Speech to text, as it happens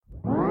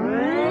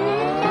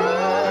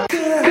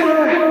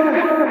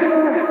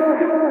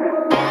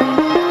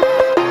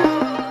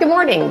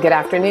morning, good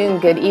afternoon,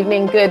 good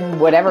evening, good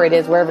whatever it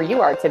is, wherever you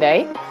are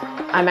today.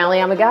 I'm Ali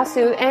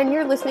Amagasu, and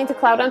you're listening to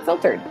Cloud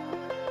Unfiltered.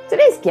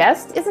 Today's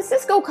guest is a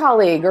Cisco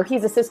colleague, or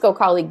he's a Cisco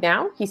colleague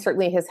now. He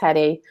certainly has had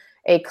a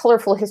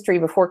colorful history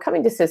before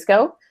coming to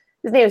Cisco.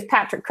 His name is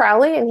Patrick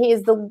Crowley, and he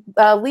is the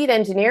lead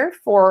engineer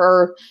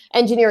or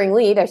engineering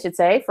lead, I should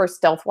say, for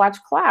StealthWatch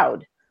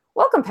Cloud.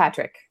 Welcome,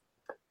 Patrick.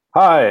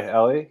 Hi,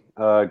 Ali.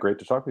 Great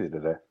to talk with you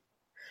today.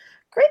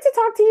 Great to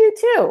talk to you,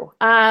 too.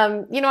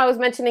 I was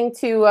mentioning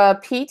to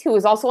Pete, who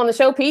is also on the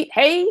show. Pete,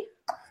 hey.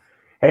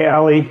 Hey,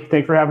 Ali.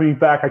 Thanks for having me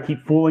back. I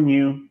keep fooling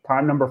you.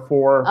 Time number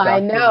 4.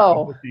 I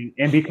know.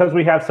 And because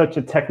we have such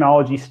a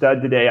technology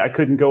stud today, I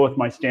couldn't go with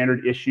my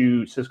standard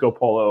issue Cisco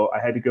Polo. I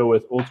had to go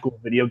with old school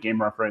video game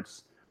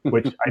reference,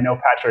 which I know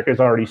Patrick is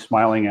already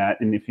smiling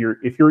at. And if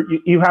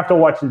you have to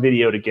watch the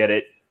video to get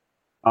it.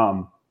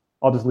 I'll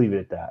just leave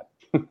it at that.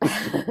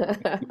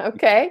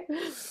 Okay.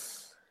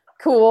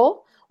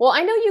 Cool. Well,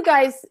 I know you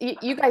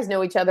guys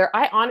know each other.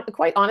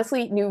 Quite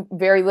honestly knew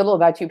very little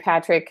about you,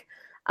 Patrick,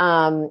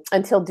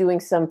 until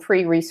doing some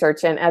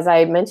pre-research. And as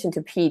I mentioned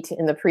to Pete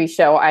in the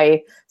pre-show,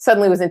 I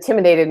suddenly was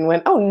intimidated and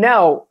went, oh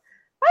no,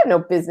 I have no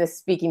business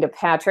speaking to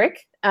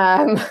Patrick.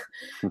 But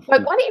why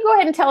don't you go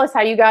ahead and tell us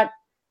how you got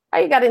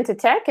into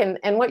tech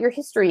and what your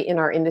history in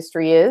our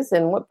industry is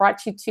and what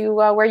brought you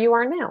to where you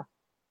are now?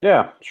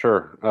 Yeah,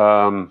 sure.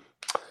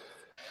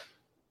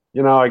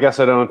 I guess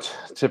I don't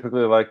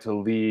typically like to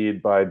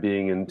lead by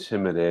being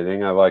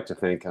intimidating. I like to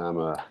think I'm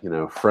a,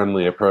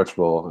 friendly,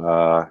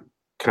 approachable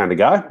kind of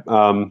guy.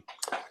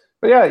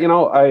 But yeah,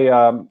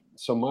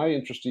 so my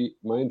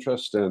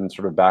interest and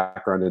sort of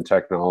background in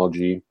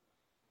technology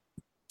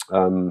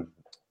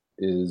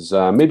is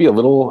maybe a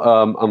little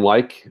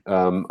unlike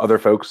other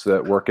folks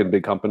that work in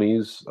big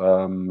companies,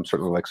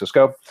 certainly like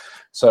Cisco.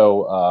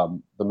 So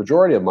the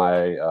majority of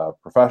my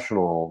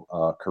professional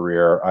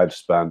career I've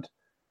spent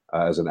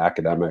as an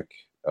academic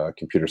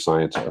computer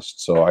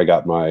scientist. So I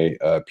got my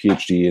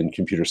PhD in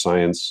computer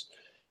science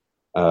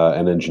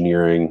and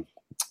engineering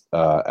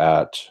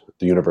at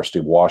the University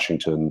of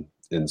Washington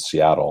in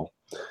Seattle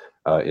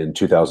in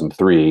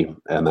 2003.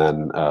 And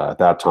then at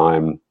that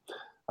time,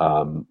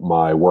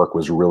 my work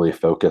was really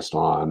focused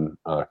on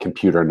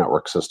computer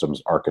network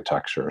systems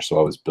architecture.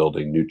 So I was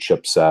building new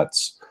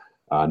chipsets,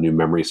 new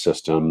memory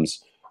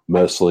systems,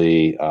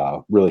 mostly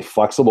really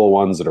flexible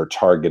ones that are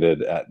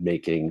targeted at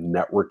making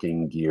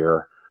networking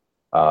gear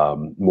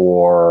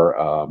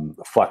more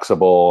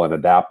flexible and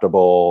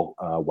adaptable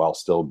while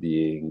still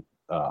being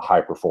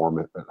high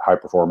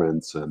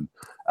performance and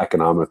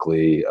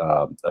economically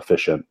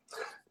efficient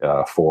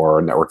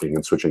for networking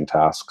and switching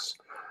tasks.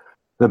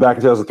 Then back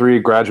in 2003,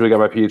 graduated, got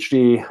my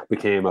PhD,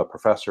 became a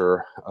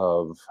professor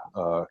of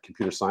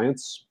computer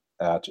science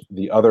at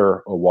the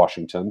other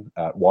Washington,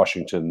 at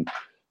Washington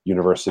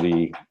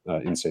University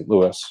in St.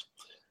 Louis.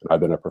 And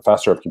I've been a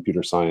professor of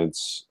computer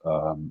science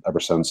ever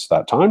since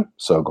that time.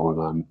 So going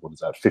on,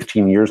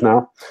 15 years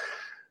now.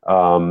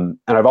 And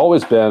I've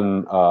always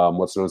been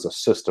what's known as a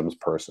systems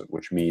person,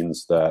 which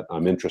means that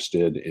I'm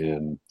interested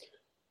in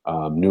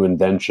new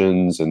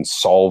inventions and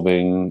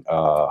solving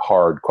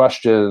hard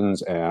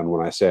questions. And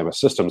when I say I'm a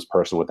systems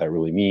person, what that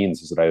really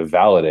means is that I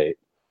validate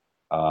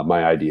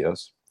my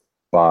ideas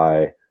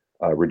by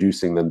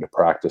reducing them to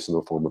practice in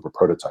the form of a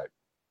prototype,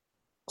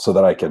 so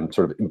that I can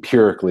sort of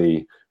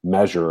empirically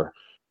measure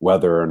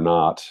whether or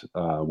not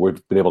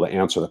we've been able to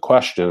answer the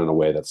question in a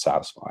way that's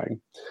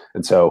satisfying.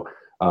 And so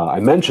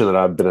I mentioned that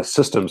I've been a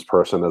systems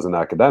person as an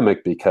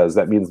academic because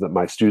that means that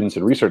my students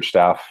and research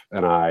staff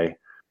and I,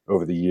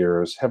 over the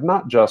years, have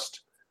not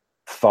just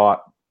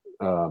thought,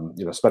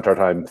 spent our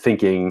time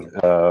thinking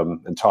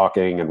and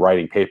talking and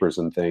writing papers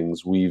and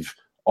things. We've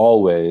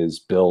always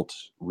built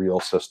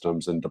real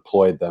systems and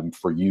deployed them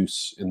for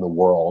use in the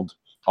world,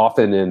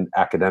 often in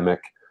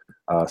academic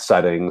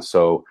settings.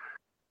 So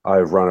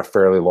I've run a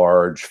fairly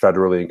large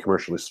federally and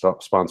commercially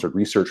sponsored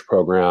research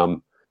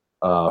program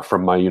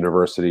from my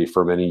university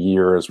for many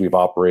years. We've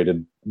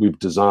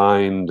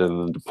designed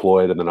and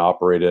deployed and then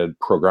operated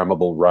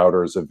programmable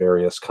routers of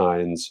various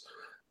kinds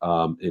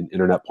in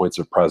internet points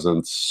of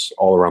presence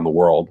all around the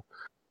world.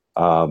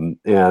 The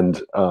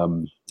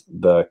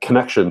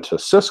connection to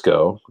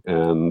Cisco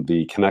and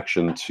the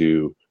connection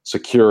to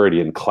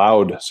security and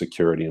cloud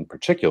security in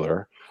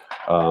particular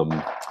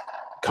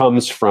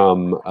comes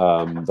from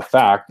the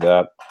fact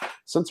that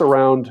since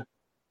around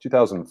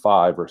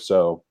 2005 or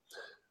so,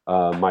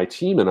 my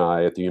team and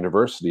I at the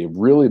university have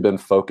really been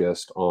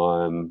focused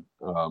on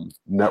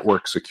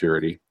network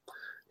security.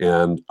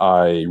 And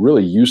I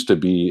really used to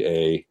be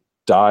a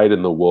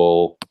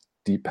dyed-in-the-wool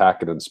deep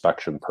packet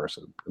inspection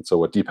person. And so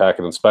what deep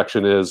packet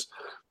inspection is,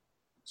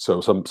 so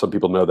some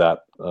people know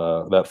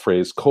that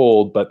phrase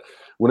cold, but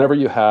whenever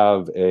you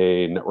have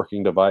a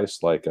networking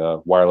device like a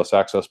wireless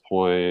access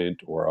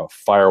point or a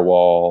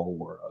firewall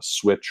or a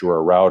switch or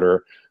a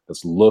router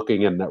that's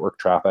looking at network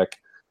traffic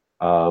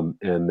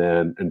and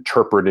then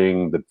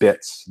interpreting the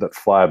bits that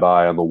fly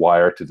by on the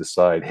wire to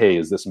decide, hey,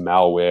 is this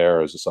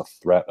malware? Is this a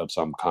threat of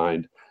some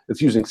kind?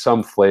 It's using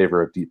some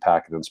flavor of deep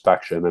packet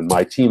inspection. And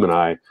my team and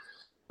I,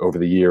 over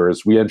the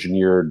years. We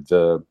engineered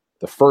the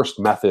first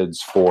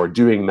methods for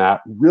doing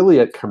that really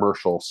at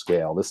commercial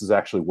scale. This is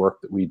actually work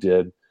that we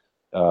did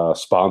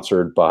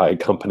sponsored by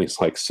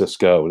companies like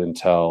Cisco and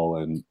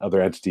Intel and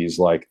other entities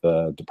like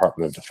the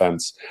Department of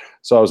Defense.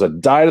 So I was a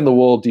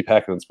dyed-in-the-wool deep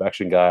packet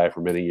inspection guy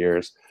for many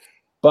years.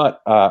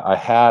 But I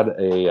had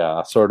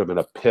a sort of an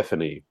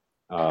epiphany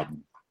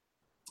in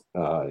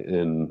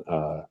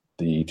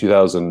the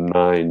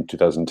 2009,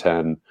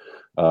 2010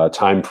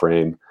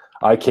 timeframe.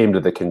 I came to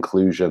the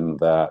conclusion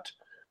that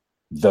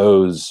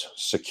those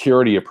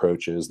security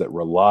approaches that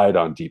relied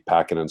on deep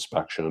packet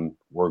inspection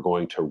were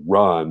going to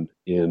run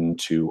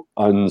into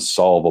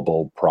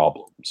unsolvable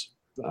problems.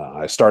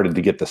 I started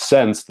to get the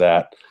sense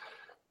that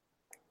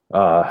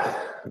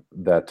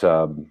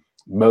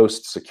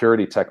most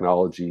security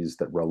technologies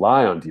that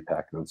rely on deep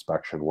packet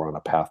inspection were on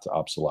a path to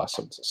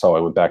obsolescence. So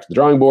I went back to the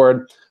drawing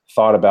board,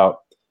 thought about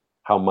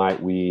how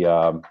might we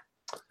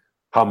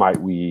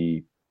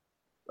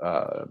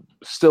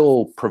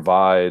still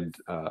provide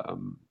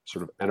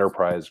sort of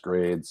enterprise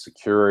grade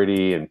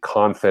security and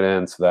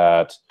confidence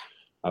that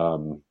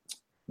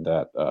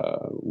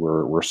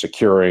we're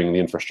securing the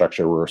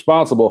infrastructure we're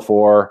responsible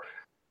for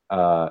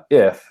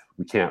if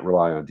we can't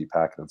rely on deep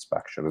packet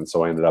inspection. And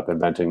so I ended up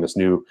inventing this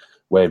new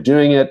way of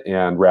doing it.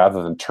 And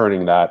rather than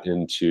turning that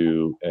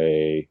into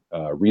a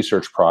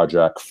research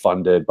project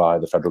funded by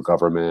the federal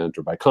government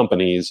or by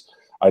companies,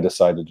 I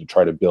decided to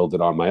try to build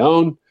it on my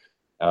own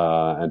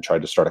and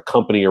tried to start a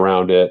company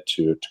around it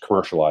to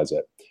commercialize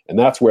it. And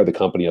that's where the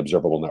company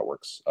Observable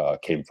Networks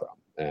came from.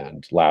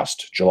 And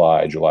last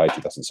July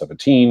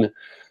 2017,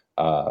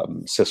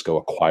 Cisco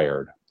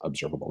acquired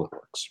Observable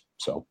Networks.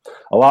 So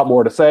a lot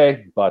more to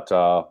say, but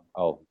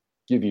I'll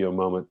give you a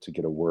moment to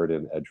get a word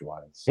in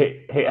edgewise.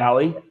 Hey,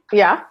 Allie.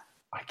 Yeah.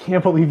 I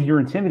can't believe you're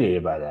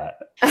intimidated by that.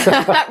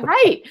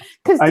 Right.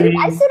 Because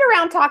I sit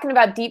around talking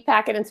about deep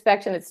packet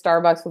inspection at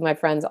Starbucks with my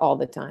friends all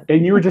the time.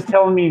 And you were just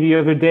telling me the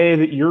other day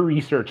that your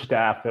research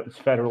staff that was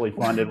federally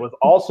funded was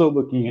also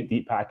looking at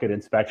deep packet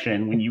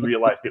inspection when you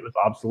realized it was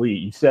obsolete.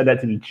 You said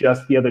that to me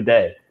just the other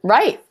day.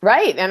 Right.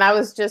 And I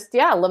was just,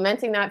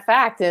 lamenting that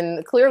fact.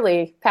 And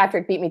clearly,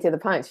 Patrick beat me to the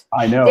punch.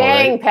 I know.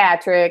 Dang, right?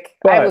 Patrick.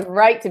 But I was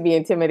right to be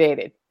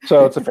intimidated.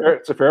 So it's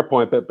a fair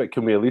point, but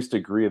can we at least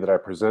agree that I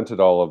presented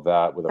all of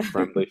that with a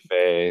friendly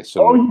face?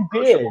 Oh, you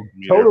did.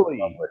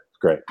 Totally.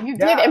 Great. You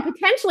did, and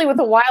potentially with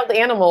a wild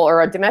animal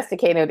or a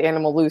domesticated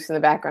animal loose in the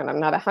background. I'm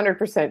not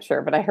 100%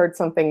 sure, but I heard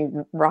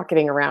something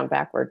rocketing around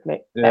backward.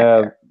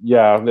 Yeah,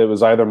 it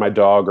was either my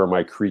dog or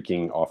my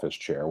creaking office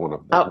chair, one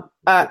of them.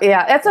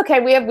 Yeah, that's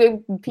okay.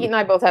 Pete and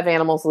I both have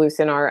animals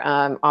loose in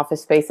our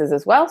office spaces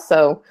as well,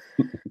 so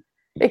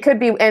it could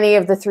be any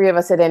of the three of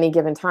us at any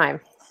given time.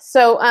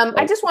 So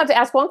I just wanted to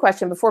ask one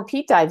question before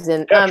Pete dives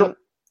in. Yeah, sure.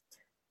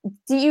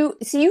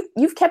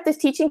 You've kept this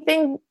teaching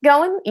thing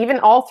going even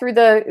all through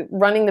the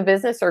running the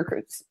business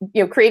or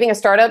creating a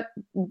startup,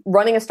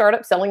 running a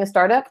startup, selling a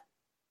startup?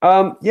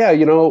 So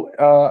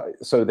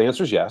the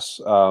answer is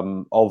yes.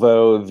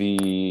 Although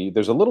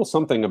there's a little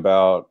something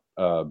about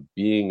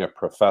being a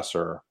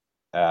professor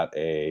at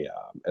a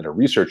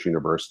research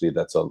university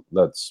there's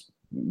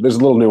a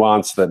little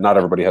nuance that not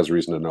everybody has a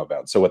reason to know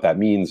about. So what that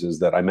means is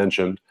that I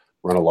mentioned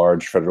run a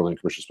large federal and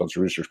commercial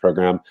sponsored research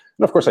program.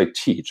 And of course I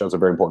teach. That's a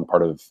very important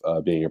part of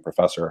being a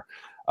professor.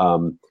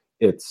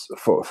 It's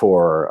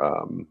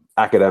for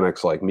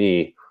academics like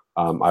me,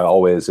 I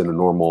always in a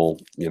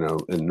normal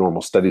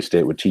steady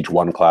state would teach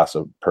one class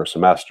per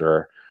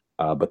semester.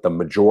 But the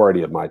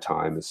majority of my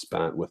time is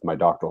spent with my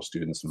doctoral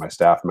students and my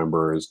staff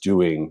members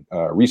doing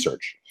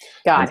research.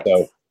 Got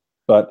it.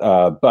 But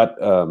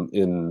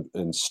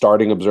in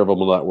starting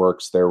Observable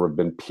Networks, there have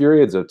been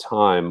periods of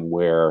time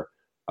where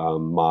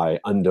my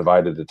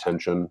undivided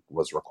attention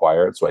was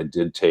required. So I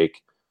did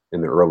take,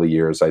 in the early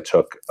years, I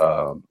took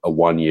a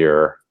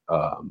 1-year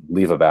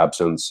leave of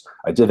absence.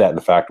 I did that, in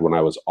fact, when I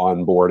was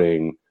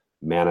onboarding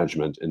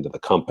management into the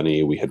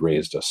company. We had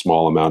raised a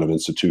small amount of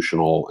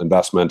institutional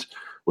investment,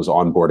 was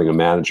onboarding a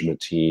management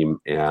team,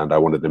 and I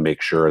wanted to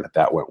make sure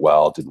that went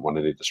well, didn't want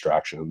any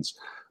distractions.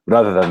 But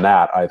other than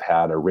that, I've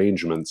had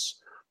arrangements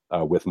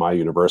with my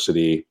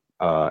university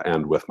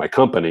and with my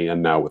company,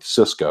 and now with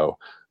Cisco,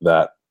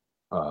 that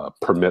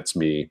permits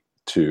me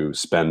to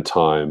spend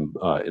time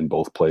in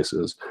both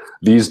places.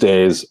 These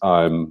days,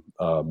 I'm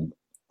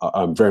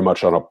very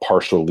much on a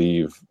partial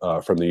leave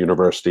from the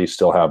university.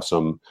 Still have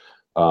some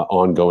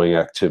ongoing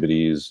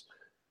activities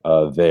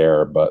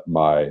there, but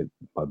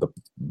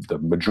the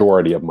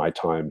majority of my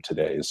time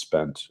today is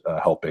spent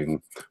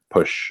helping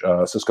push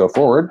Cisco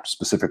forward,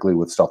 specifically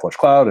with Stealthwatch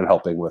Cloud and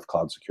helping with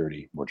cloud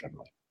security more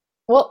generally.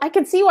 Well, I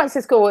can see why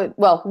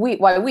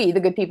we, the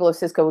good people of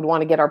Cisco, would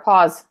want to get our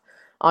paws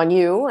on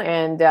you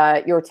and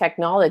your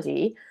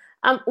technology.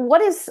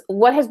 What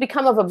has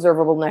become of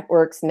Observable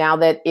Networks now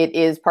that it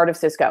is part of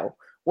Cisco?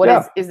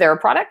 Is there a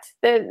product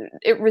that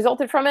it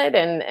resulted from it,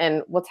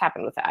 and what's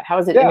happened with that? How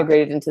is it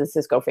integrated into the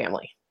Cisco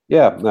family?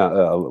 Yeah,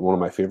 one of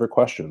my favorite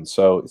questions.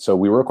 So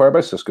we were acquired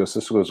by Cisco.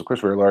 Cisco is, of course,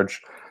 a very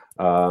large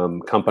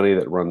company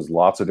that runs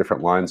lots of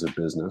different lines of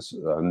business.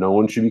 No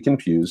one should be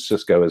confused.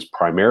 Cisco is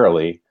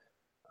primarily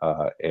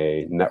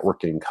a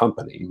networking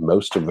company.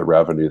 Most of the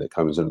revenue that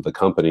comes into the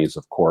company is,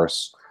 of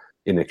course,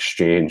 in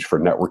exchange for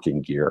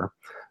networking gear.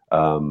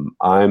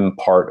 I'm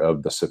part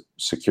of the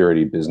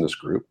security business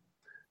group,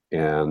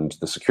 and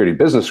the security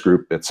business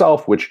group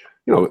itself, which,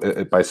 you know,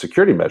 by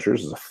security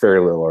measures is a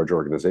fairly large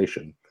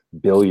organization,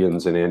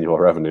 billions in annual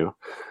revenue.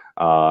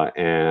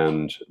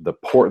 And the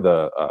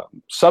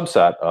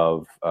subset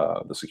of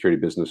the security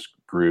business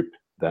group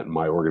that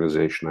my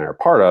organization and I are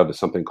part of is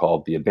something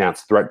called the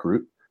Advanced Threat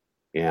Group.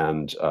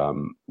 And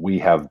we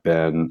have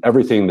been,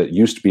 everything that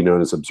used to be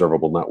known as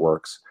Observable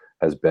Networks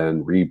has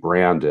been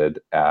rebranded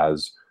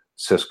as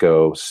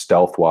Cisco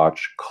StealthWatch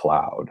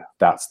Cloud.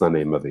 That's the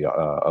name of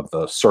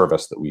the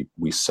service that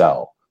we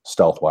sell,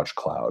 StealthWatch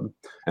Cloud.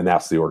 And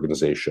that's the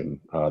organization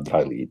that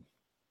I lead.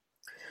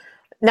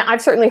 Now,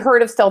 I've certainly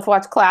heard of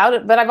StealthWatch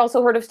Cloud, but I've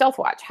also heard of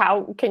StealthWatch.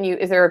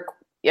 Is there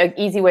an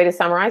easy way to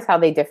summarize how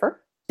they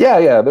differ?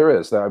 Yeah, there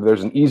is.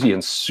 There's an easy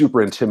and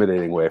super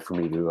intimidating way for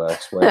me to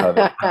explain how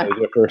they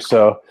differ.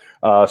 So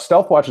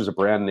StealthWatch is a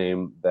brand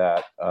name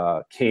that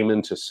came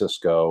into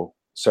Cisco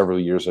several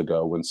years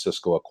ago when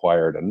Cisco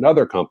acquired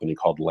another company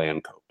called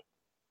Landcope.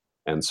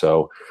 And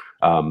so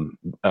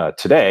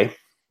today,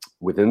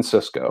 within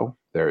Cisco,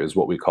 there is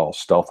what we call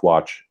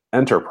StealthWatch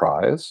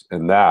Enterprise,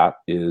 and that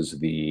is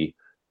the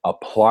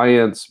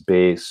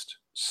appliance-based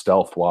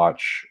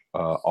StealthWatch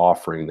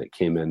offering that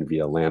came in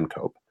via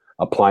Landcope.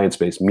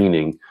 Appliance-based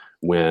meaning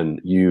when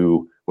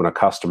a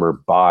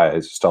customer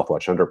buys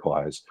StealthWatch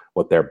Enterprise,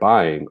 what they're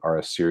buying are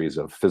a series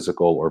of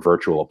physical or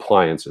virtual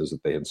appliances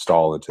that they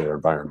install into their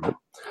environment.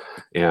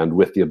 And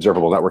with the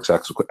Observable Networks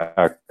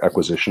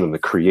acquisition and the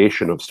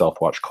creation of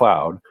StealthWatch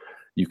Cloud,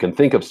 you can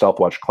think of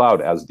StealthWatch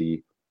Cloud as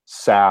the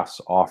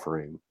SaaS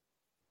offering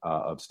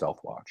of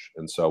StealthWatch.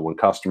 And so when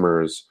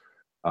customers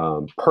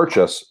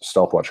purchase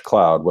StealthWatch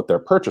Cloud, what they're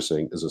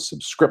purchasing is a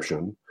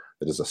subscription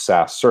that is a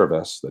SaaS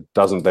service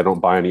they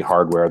don't buy any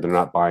hardware, they're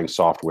not buying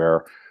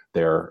software,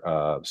 they're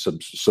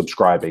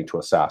subscribing to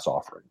a SaaS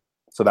offering.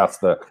 So that's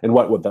the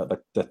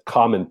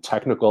common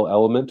technical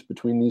element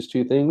between these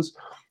two things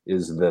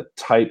is the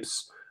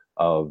types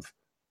of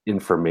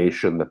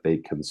information that they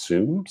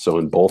consume. So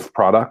in both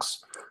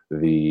products,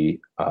 the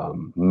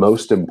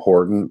most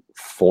important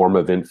form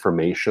of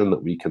information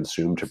that we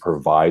consume to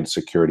provide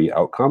security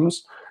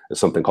outcomes is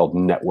something called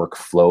network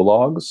flow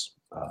logs.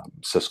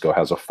 Cisco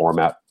has a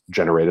format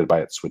generated by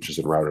its switches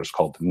and routers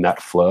called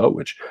NetFlow,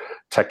 which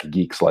tech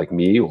geeks like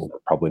me will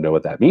probably know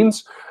what that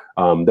means.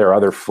 There are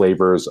other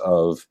flavors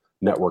of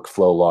network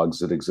flow logs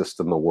that exist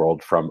in the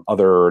world from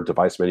other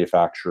device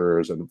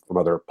manufacturers and from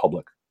other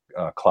public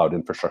cloud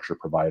infrastructure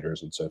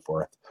providers and so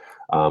forth.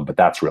 But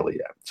that's really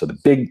it. So the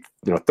big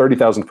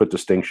 30,000 foot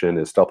distinction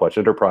is StealthWatch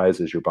Enterprise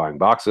is you're buying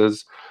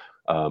boxes.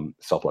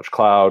 StealthWatch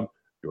Cloud,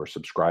 you're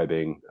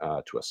subscribing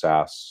to a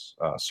SaaS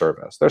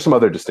service. There's some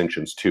other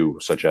distinctions too,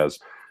 such as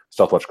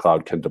StealthWatch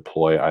Cloud can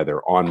deploy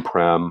either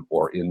on-prem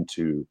or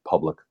into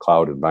public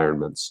cloud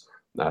environments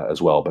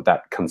as well. But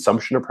that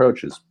consumption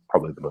approach is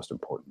probably the most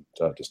important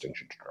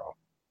distinction to draw.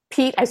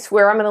 Pete, I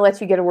swear I'm going to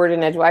let you get a word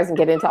in edgewise and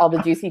get into all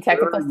the juicy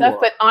technical stuff.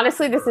 But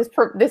honestly, this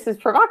is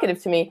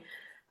provocative to me.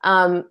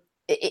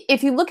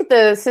 If you look at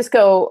the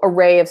Cisco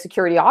array of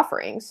security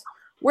offerings,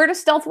 where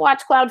does StealthWatch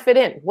Cloud fit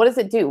in? What does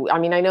it do? I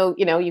mean, I know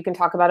you can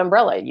talk about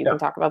Umbrella, you can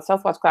talk about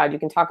StealthWatch Cloud, you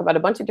can talk about a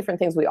bunch of different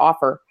things we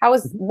offer.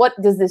 What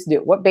does this do?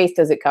 What base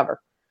does it cover?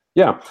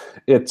 Yeah,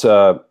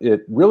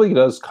 it really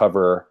does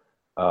cover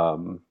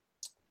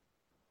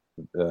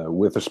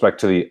with respect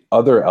to the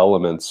other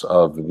elements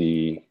of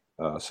the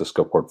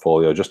Cisco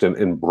portfolio, just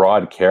in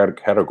broad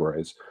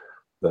categories.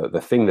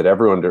 The thing that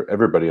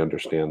everybody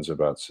understands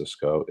about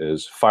Cisco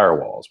is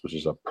firewalls, which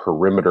is a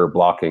perimeter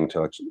blocking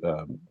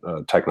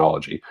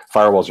technology.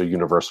 Firewalls are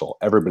universal.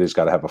 Everybody's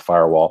got to have a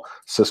firewall.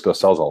 Cisco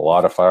sells a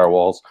lot of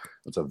firewalls.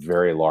 It's a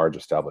very large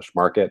established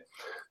market.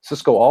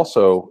 Cisco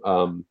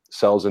also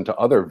sells into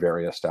other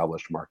very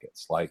established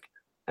markets like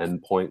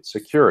endpoint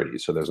security.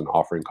 So there's an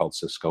offering called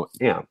Cisco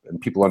AMP,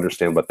 and people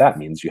understand what that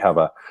means. You have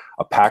a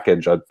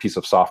package, a piece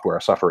of software,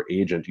 a software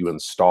agent you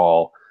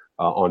install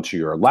onto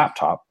your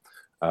laptop.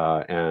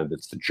 And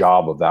it's the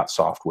job of that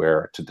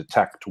software to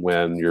detect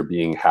when you're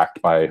being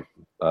hacked by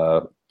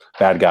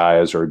bad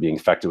guys or being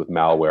infected with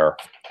malware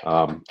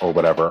or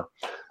whatever.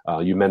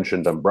 You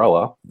mentioned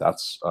Umbrella.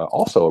 That's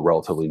also a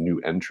relatively new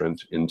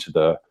entrant into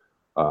the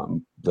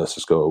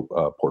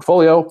Cisco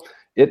portfolio.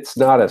 It's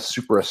not a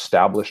super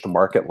established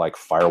market like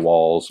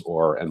firewalls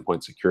or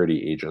endpoint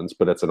security agents,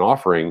 but it's an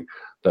offering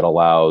that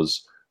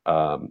allows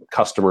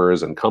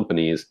customers and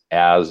companies,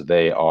 as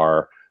they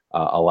are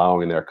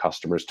allowing their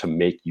customers to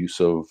make use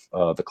of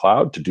the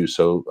cloud, to do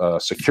so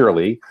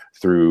securely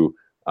through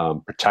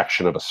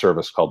protection of a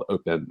service called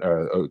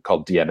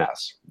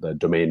DNS, the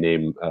domain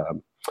name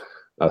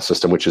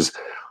system, which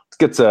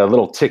gets a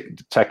little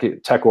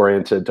tech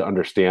oriented to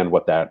understand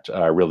what that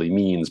really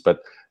means.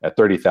 But at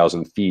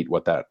 30,000 feet,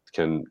 what that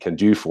can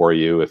do for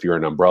you, if you're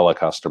an Umbrella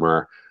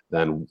customer,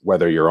 then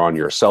whether you're on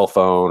your cell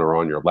phone or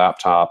on your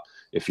laptop,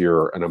 if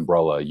you're an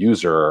Umbrella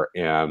user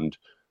and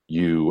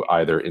you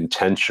either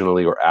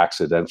intentionally or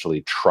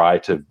accidentally try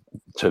to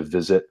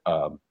visit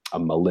a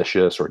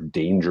malicious or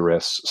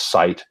dangerous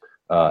site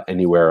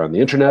anywhere on the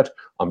internet,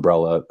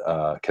 Umbrella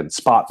can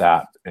spot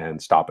that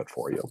and stop it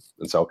for you.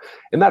 And so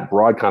in that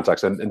broad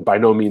context, and by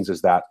no means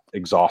is that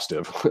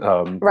exhaustive,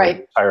 right,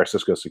 the entire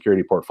Cisco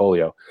security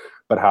portfolio,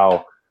 but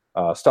how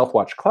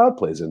StealthWatch Cloud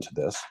plays into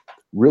this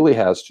really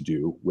has to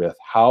do with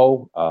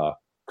how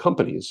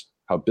companies,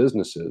 how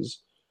businesses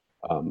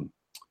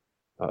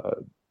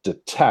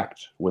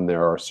detect when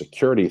there are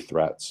security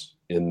threats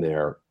in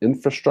their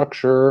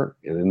infrastructure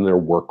and in their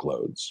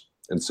workloads.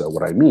 And so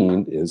what I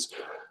mean is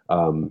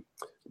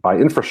by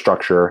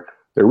infrastructure,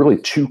 there are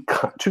really two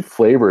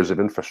flavors of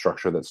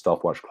infrastructure that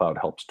StealthWatch Cloud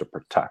helps to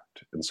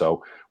protect. And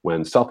so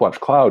when StealthWatch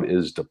Cloud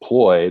is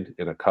deployed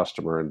in a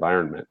customer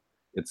environment,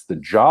 it's the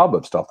job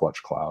of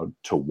StealthWatch Cloud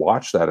to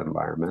watch that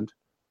environment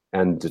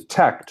and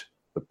detect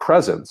the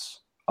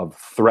presence of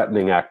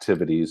threatening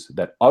activities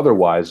that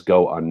otherwise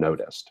go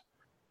unnoticed.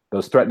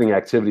 Those threatening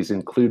activities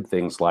include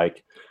things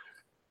like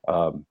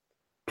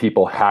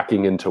people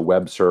hacking into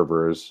web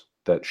servers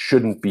that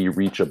shouldn't be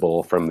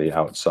reachable from the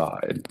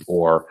outside,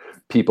 or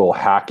people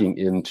hacking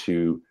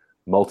into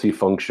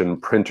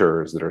multifunction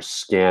printers that are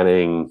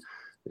scanning,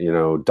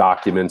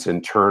 documents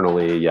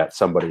internally, yet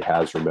somebody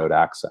has remote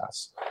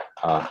access,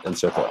 and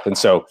so forth. And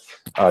so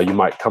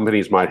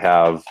companies might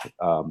have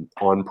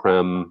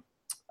on-prem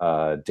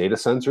data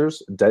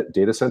centers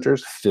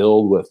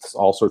filled with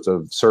all sorts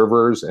of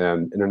servers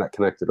and internet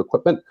connected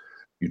equipment.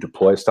 You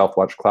deploy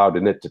StealthWatch Cloud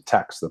and it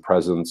detects the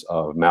presence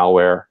of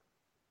malware,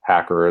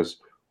 hackers,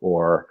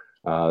 or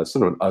sort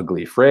of an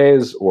ugly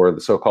phrase, or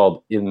the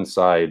so-called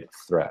inside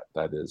threat.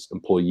 That is,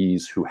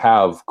 employees who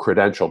have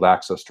credentialed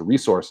access to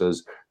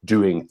resources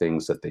doing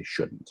things that they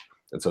shouldn't.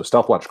 And so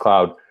StealthWatch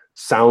Cloud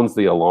sounds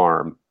the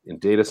alarm in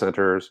data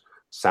centers,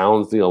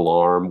 sounds the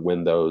alarm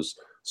when those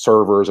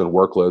servers and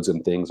workloads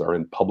and things are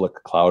in public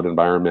cloud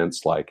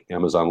environments like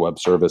Amazon Web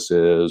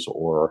Services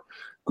or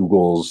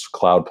Google's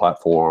cloud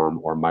platform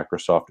or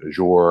Microsoft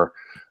Azure.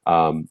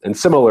 And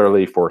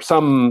similarly, for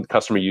some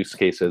customer use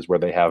cases where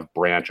they have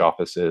branch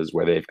offices,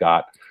 where they've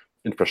got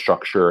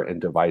infrastructure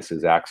and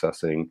devices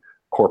accessing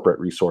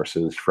corporate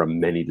resources from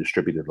many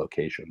distributed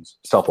locations,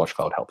 StealthWatch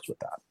Cloud helps with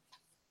that.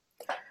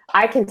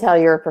 I can tell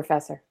you're a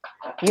professor.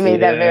 You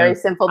made that very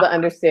simple to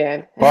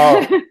understand.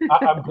 Well,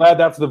 I'm glad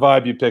that's the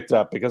vibe you picked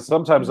up, because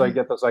sometimes I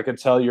get this, I can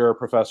tell you're a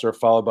professor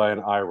followed by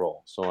an eye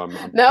roll. So I'm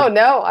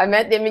No, I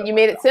meant you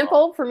made it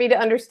simple for me to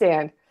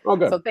understand. Oh,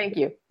 good. So thank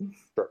you.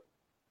 Sure.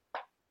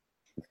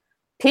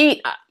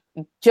 Pete,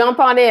 jump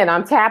on in.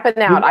 I'm tapping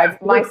out.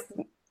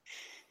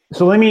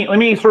 So let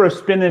me sort of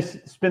spin this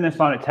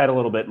on its head a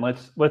little bit, and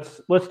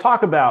let's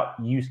talk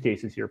about use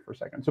cases here for a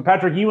second. So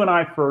Patrick, you and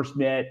I first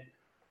met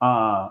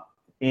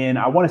in,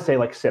 I want to say,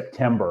 like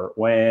September,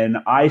 when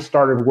I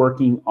started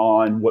working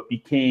on what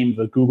became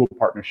the Google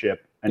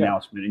partnership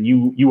announcement, and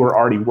you were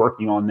already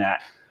working on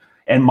that.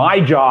 And my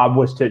job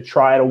was to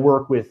try to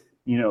work with,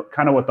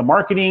 kind of what the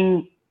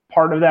marketing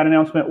part of that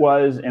announcement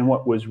was and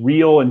what was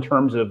real in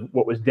terms of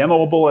what was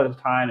demoable at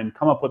the time, and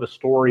come up with a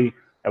story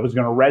that was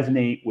going to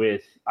resonate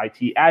with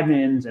IT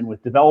admins and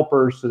with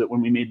developers, so that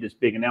when we made this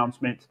big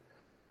announcement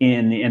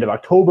in the end of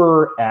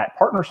October at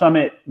Partner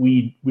Summit,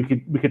 we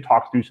could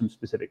talk through some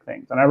specific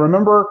things. And I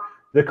remember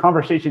the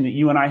conversation that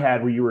you and I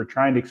had, where you were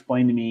trying to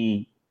explain to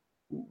me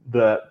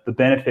the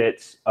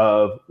benefits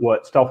of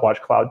what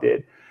StealthWatch Cloud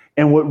did.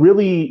 And what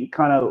really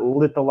kind of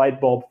lit the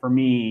light bulb for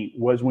me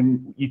was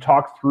when you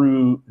talked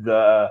through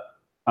the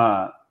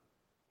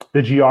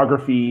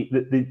geography,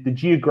 the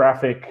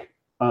geographically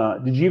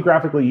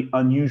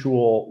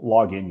unusual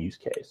login use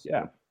case.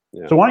 Yeah.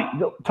 So why don't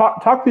you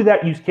talk through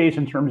that use case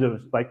in terms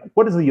of, like,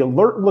 what does the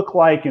alert look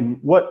like, and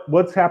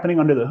what's happening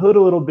under the hood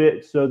a little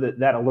bit, so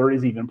that alert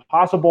is even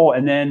possible.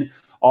 And then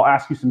I'll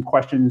ask you some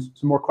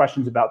more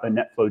questions about the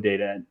NetFlow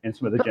data and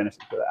some of the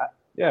genesis of that.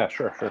 Yeah,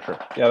 sure.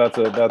 Yeah,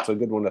 that's a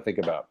good one to think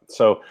about.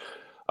 So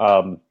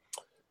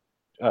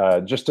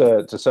just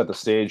to set the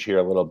stage here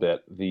a little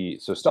bit,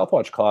 so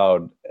StealthWatch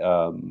Cloud,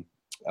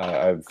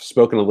 I've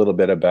spoken a little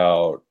bit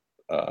about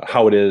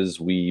how it is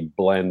we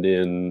blend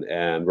in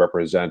and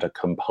represent a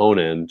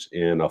component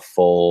in a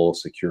full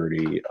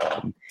security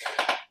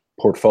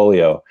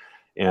portfolio.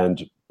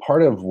 And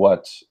part of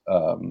what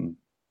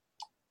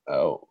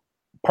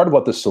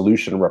the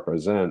solution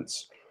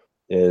represents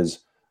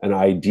is an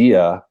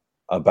idea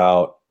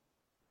about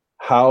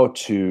how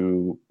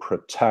to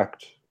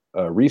protect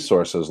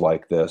resources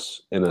like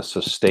this in a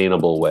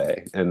sustainable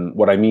way. And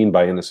what I mean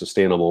by in a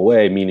sustainable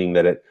way, meaning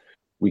that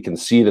we can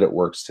see that it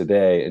works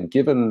today, and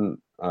given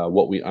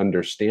what we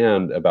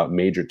understand about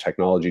major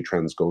technology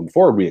trends going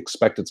forward, we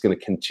expect it's going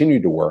to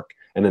continue to work,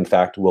 and in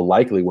fact will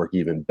likely work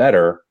even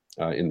better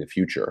in the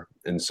future.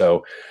 And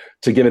so,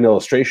 to give an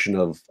illustration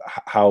of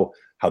how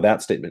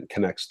that statement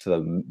connects to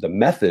the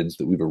methods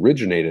that we've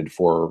originated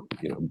for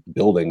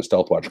building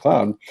StealthWatch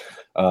Cloud,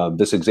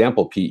 this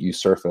example, Pete, you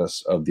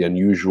surface of the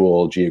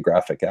unusual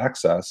geographic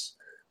access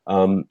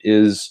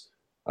is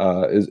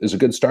a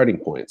good starting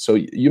point. So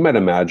you might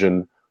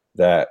imagine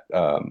that,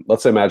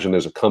 let's imagine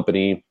there's a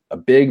company, a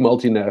big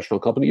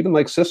multinational company, even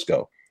like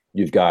Cisco.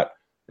 You've got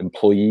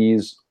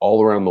employees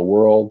all around the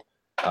world,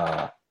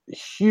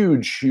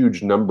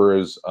 huge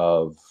numbers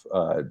of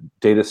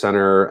data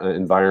center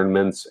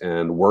environments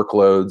and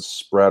workloads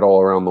spread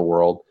all around the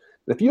world.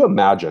 If you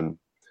imagine,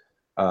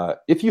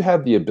 if you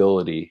have the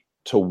ability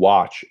to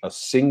watch a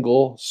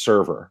single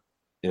server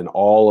in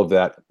all of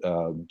that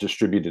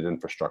distributed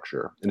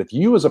infrastructure, and if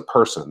you as a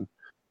person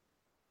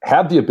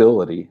had the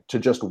ability to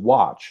just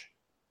watch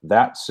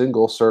that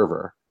single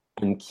server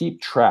and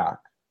keep track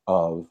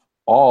of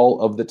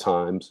all of the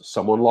times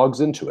someone logs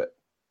into it,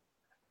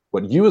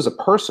 what you as a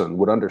person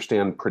would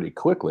understand pretty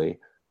quickly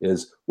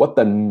is what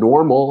the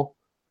normal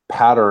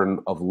pattern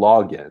of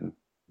login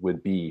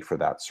would be for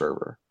that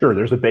server. Sure,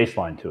 there's a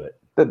baseline to it.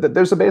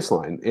 There's a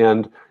baseline,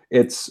 and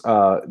it's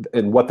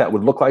and what that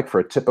would look like for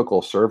a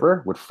typical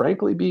server would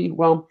frankly be,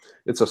 well,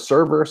 it's a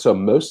server, so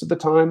most of the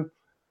time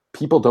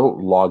people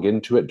don't log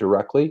into it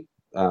directly.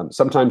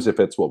 Sometimes if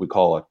it's what we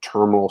call a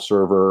terminal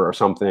server or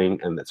something,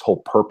 and its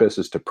whole purpose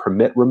is to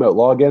permit remote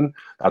login,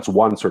 that's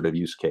one sort of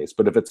use case.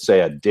 But if it's, say,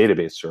 a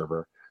database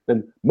server,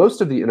 then most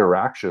of the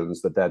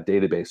interactions that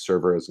database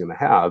server is going to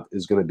have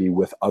is going to be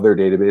with other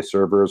database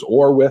servers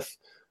or with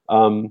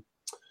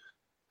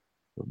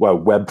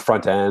web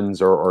front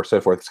ends or so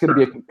forth. It's going to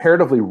be a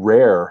comparatively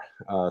rare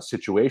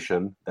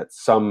situation that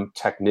some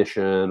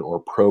technician or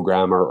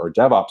programmer or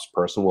DevOps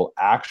person will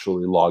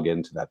actually log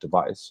into that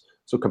device.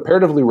 So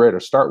comparatively rare to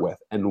start with.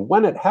 And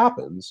when it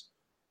happens,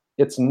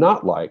 it's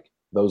not like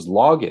those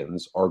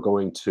logins are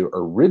going to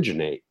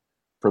originate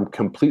from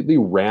completely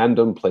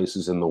random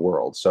places in the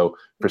world. So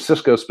for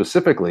Cisco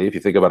specifically, if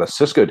you think about a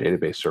Cisco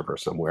database server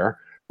somewhere,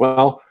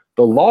 well,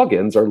 the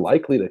logins are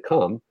likely to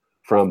come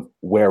from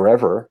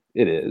wherever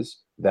it is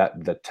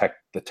that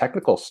the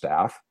technical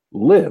staff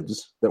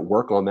lives that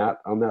work on that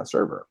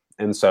server.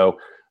 And so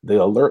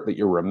the alert that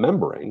you're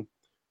remembering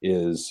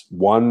is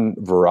one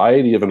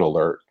variety of an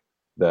alert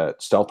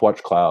that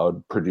StealthWatch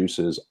Cloud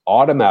produces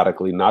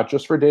automatically, not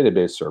just for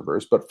database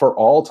servers, but for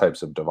all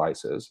types of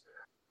devices.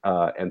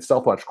 And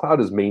StealthWatch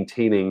Cloud is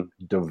maintaining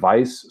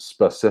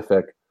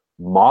device-specific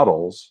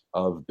models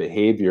of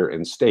behavior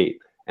and state.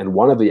 And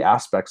one of the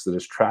aspects that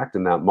is tracked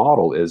in that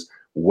model is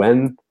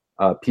when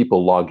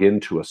people log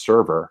into a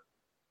server,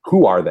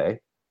 who are they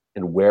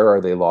and where are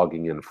they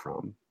logging in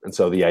from? And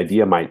so the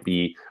idea might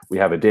be, we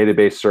have a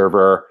database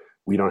server,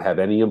 we don't have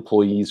any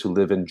employees who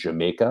live in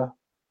Jamaica,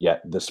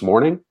 yet this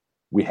morning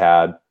we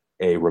had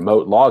a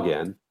remote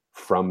login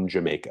from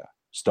Jamaica.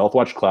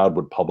 StealthWatch Cloud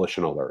would publish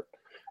an alert.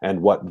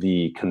 And what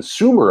the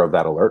consumer of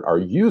that alert, our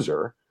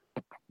user,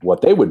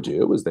 what they would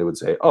do is they would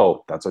say,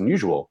 oh, that's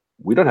unusual.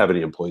 We don't have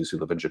any employees who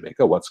live in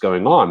Jamaica. What's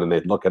going on? And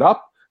they'd look it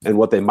up. And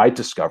what they might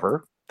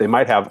discover, they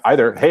might have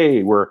either,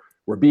 hey, we're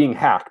being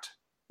hacked,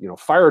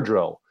 fire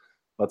drill.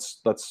 Let's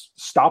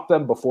stop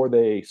them before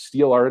they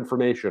steal our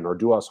information or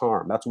do us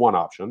harm. That's one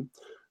option.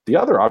 The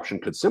other option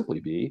could simply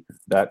be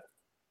that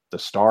the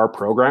star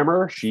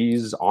programmer,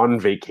 she's on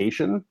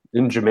vacation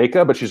in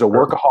Jamaica, but she's a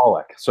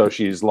workaholic, so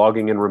she's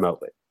logging in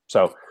remotely.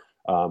 So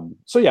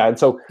yeah, and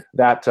so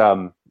that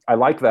I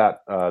like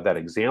that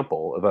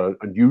example of an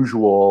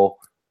unusual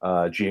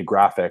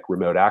geographic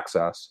remote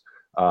access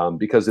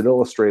because it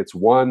illustrates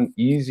one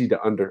easy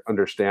to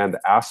understand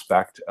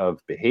aspect of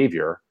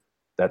behavior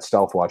that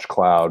StealthWatch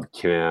Cloud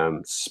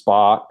can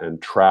spot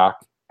and track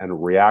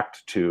and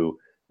react to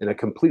in a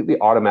completely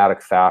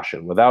automatic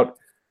fashion without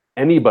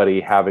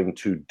anybody having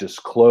to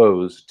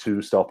disclose to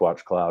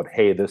StealthWatch Cloud,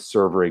 hey, this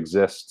server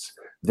exists,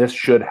 this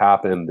should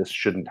happen, this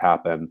shouldn't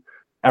happen.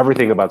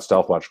 Everything about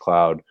StealthWatch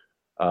Cloud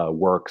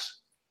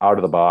works out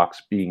of the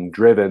box, being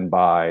driven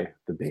by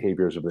the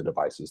behaviors of the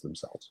devices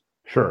themselves.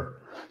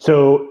 Sure.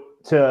 So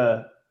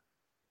to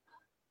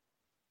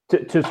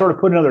sort of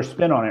put another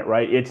spin on it,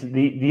 right? It's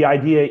the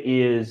idea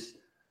is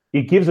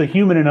it gives a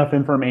human enough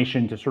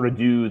information to sort of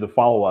do the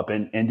follow-up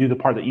and do the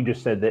part that you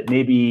just said that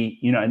maybe,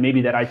 and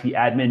maybe that IT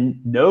admin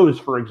knows,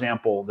 for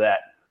example, that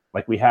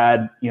like we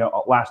had,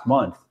 last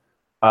month,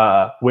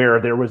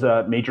 where there was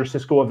a major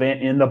Cisco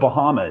event in the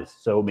Bahamas.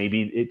 So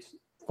maybe it's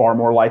far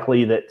more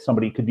likely that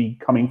somebody could be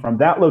coming from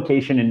that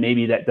location, and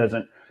maybe that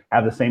doesn't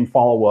have the same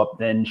follow-up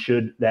than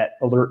should that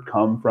alert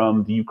come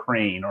from the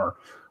Ukraine or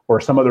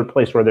some other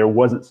place where there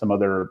wasn't some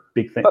other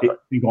big thing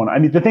going on. I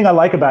mean, the thing I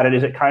like about it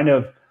is it kind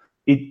of,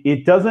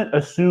 it doesn't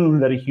assume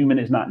that a human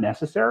is not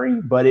necessary,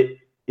 but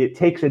it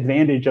takes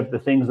advantage of the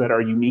things that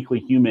are uniquely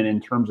human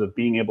in terms of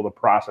being able to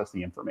process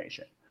the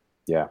information.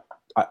 Yeah,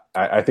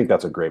 I think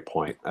that's a great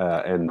point.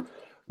 And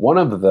one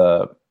of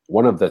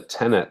the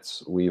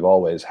tenets we've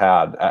always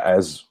had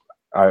as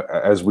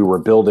we were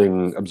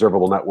building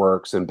observable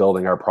networks and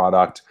building our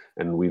product,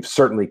 and we've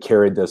certainly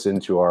carried this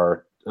into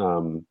our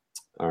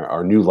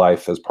new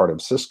life as part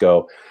of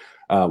Cisco.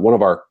 One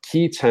of our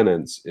key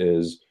tenets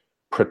is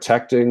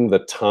protecting the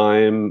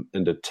time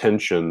and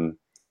attention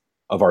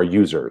of our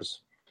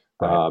users,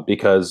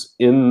 because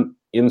in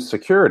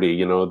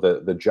security,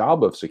 the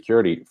job of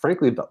security,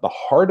 frankly, the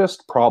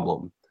hardest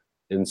problem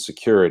in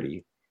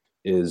security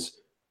is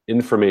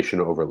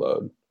information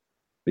overload.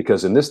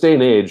 Because in this day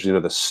and age,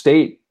 the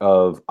state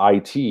of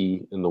IT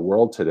in the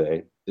world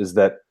today is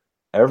that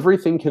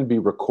everything can be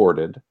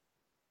recorded.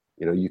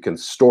 You can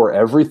store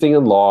everything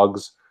in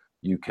logs,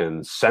 you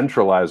can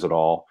centralize it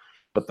all.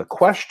 But the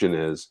question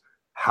is,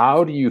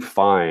 how do you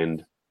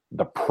find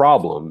the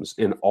problems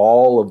in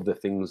all of the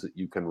things that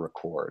you can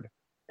record?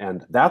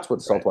 And that's what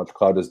Stealthwatch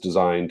Cloud is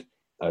designed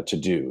to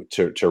do,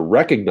 to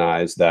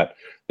recognize that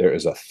there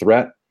is a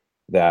threat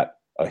that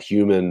a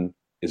human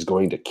is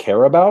going to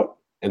care about.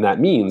 And that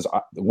means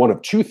one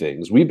of two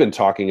things. We've been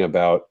talking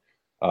about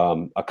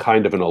a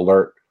kind of an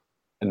alert.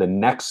 And the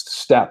next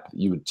step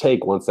you would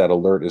take once that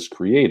alert is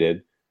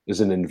created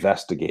is an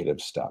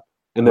investigative step.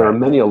 And there are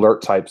many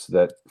alert types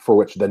for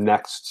which the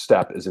next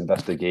step is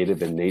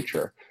investigative in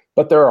nature.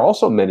 But there are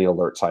also many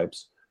alert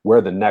types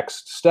where the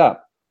next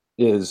step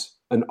is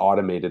an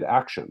automated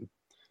action.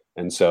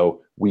 And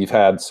so we've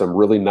had some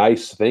really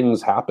nice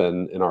things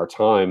happen in our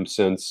time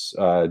since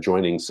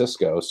joining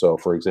Cisco. So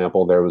for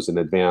example, there was an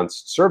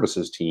advanced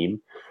services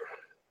team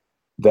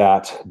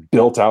that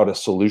built out a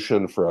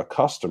solution for a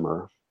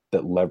customer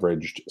that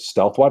leveraged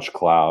Stealthwatch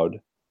Cloud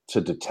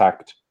to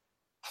detect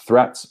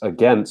threats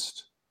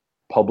against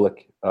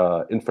public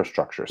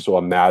infrastructure. So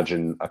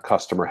imagine a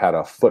customer had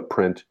a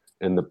footprint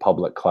in the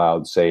public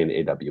cloud, say in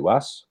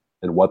AWS,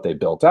 and what they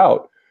built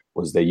out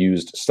was they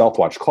used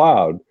Stealthwatch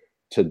Cloud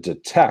to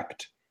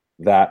detect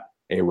that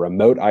a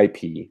remote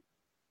IP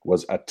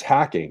was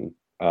attacking,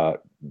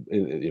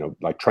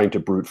 like trying to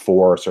brute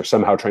force or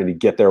somehow trying to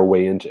get their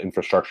way into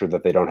infrastructure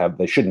that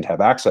they shouldn't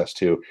have access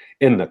to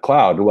in the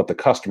cloud. And what the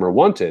customer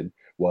wanted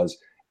was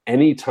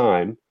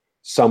anytime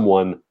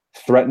someone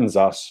threatens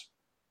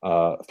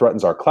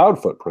our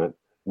cloud footprint,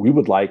 we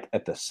would like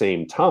at the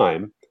same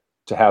time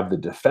to have the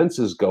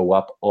defenses go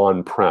up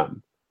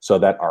on-prem so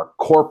that our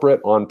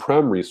corporate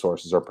on-prem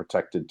resources are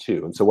protected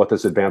too. And so what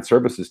this advanced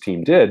services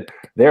team did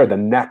there, the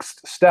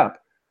next step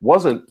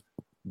wasn't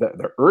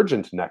the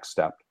urgent next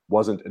step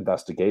wasn't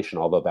investigation,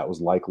 although that would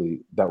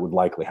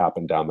likely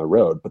happen down the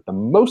road. But the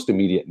most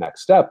immediate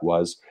next step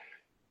was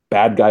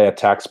bad guy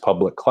attacks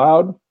public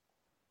cloud.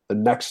 The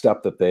next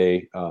step that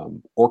they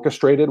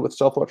orchestrated with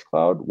Stealthwatch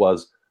Cloud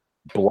was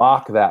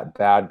block that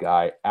bad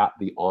guy at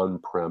the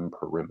on-prem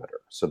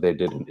perimeter. So they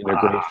did an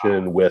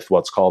integration with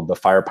what's called the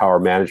Firepower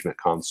Management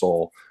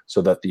Console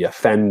so that the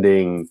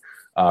offending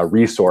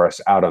resource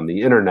out on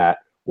the internet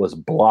was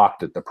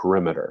blocked at the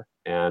perimeter,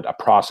 and a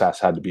process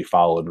had to be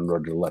followed in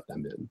order to let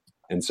them in.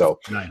 And so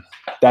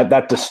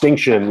that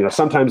distinction,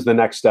 sometimes the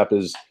next step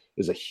is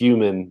a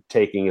human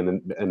taking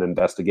an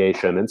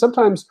investigation, and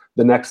sometimes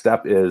the next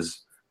step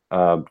is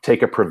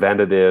take a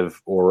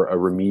preventative or a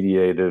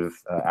remediative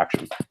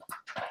action.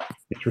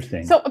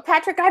 Interesting. So,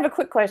 Patrick, I have a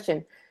quick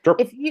question. Sure.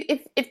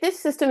 If this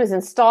system is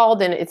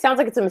installed, and it sounds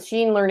like it's a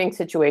machine learning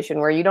situation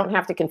where you don't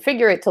have to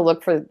configure it to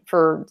look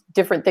for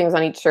different things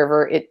on each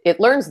server, it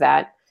learns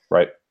that.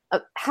 Right.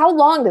 How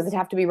long does it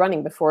have to be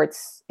running before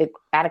it's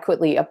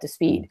adequately up to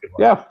speed?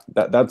 Yeah,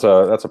 that's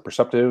a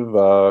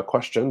perceptive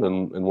question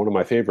and one of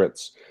my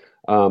favorites.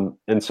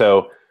 And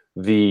so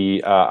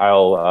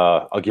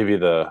I'll give you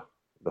the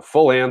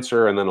full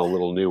answer and then a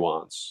little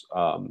nuance.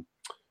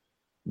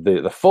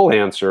 The full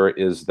answer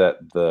is that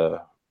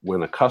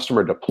when a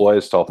customer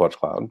deploys Stealthwatch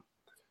Cloud,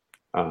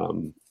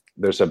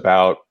 there's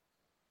about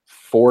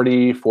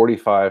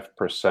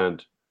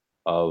 45%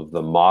 of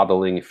the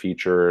modeling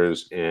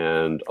features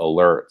and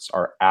alerts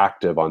are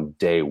active on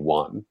day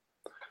one.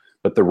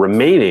 But the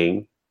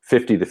remaining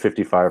 50 to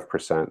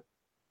 55%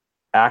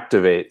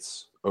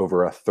 activates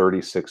over a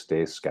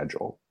 36-day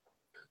schedule.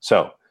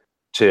 So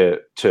to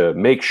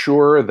make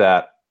sure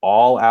that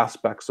all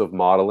aspects of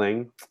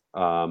modeling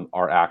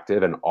are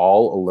active and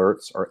all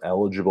alerts are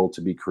eligible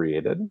to be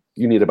created,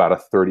 you need about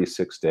a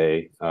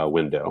 36-day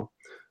window.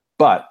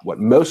 But what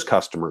most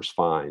customers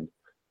find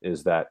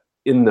is that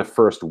in the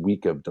first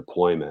week of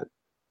deployment,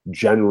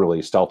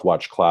 generally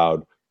Stealthwatch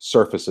Cloud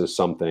surfaces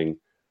something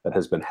that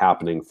has been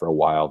happening for a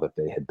while that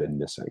they had been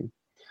missing.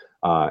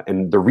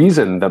 And the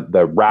reason,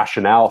 the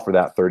rationale for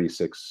that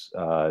 36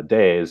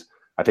 days,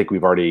 I think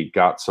we've already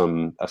got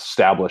some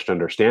established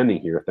understanding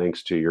here,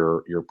 thanks to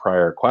your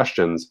prior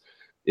questions.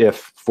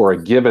 If for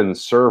a given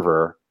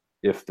server,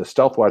 if the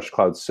Stealthwatch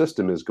Cloud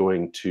system is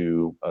going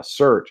to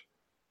assert,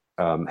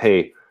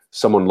 hey,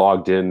 someone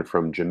logged in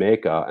from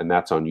Jamaica and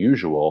that's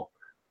unusual,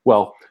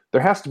 well,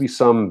 there has to be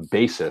some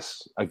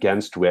basis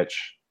against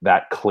which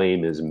that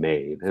claim is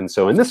made. And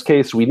so in this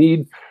case, we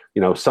need,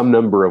 some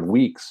number of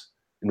weeks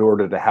in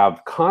order to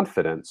have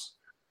confidence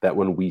that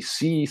when we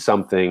see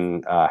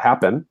something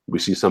happen, we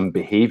see some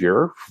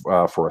behavior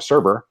for a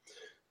server,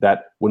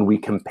 that when we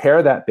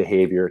compare that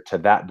behavior to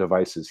that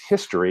device's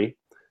history,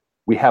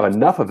 we have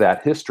enough of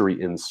that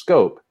history in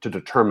scope to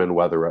determine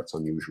whether it's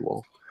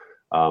unusual.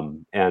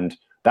 And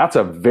that's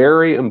a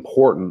very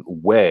important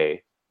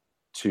way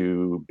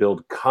to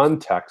build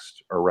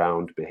context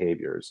around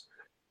behaviors.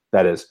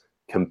 That is,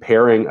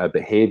 comparing a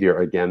behavior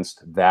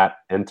against that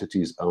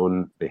entity's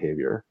own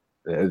behavior,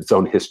 its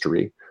own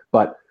history.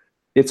 But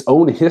its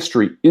own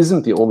history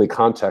isn't the only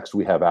context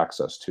we have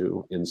access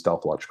to in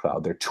StealthWatch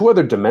Cloud. There are two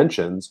other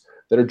dimensions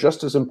that are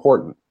just as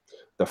important.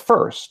 The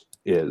first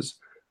is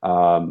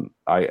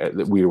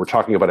we were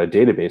talking about a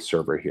database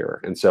server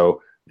here. And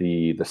so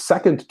the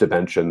second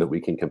dimension that we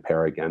can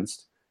compare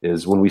against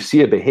is when we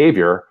see a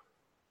behavior,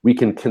 we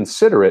can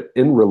consider it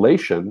in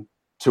relation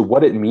to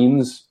what it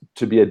means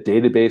to be a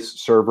database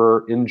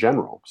server in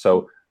general.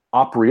 So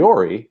a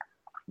priori,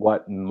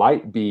 what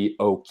might be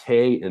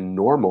okay and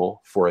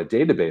normal for a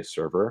database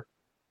server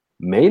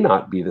may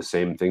not be the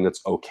same thing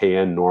that's okay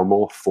and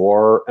normal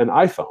for an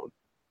iPhone.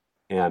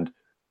 And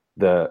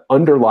the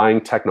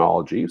underlying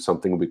technology,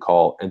 something we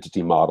call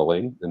entity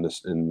modeling in the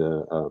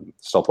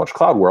StealthWatch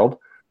Cloud world,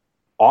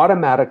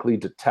 automatically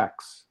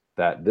detects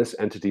that this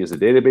entity is a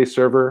database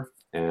server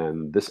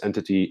and this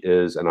entity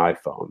is an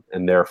iPhone.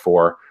 And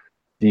therefore,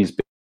 these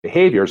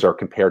behaviors are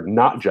compared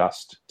not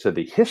just to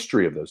the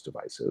history of those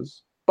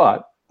devices,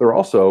 but they're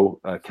also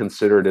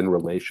considered in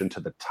relation to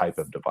the type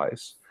of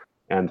device.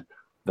 And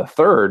the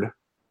third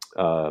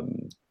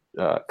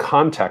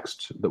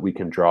context that we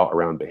can draw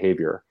around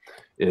behavior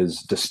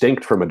is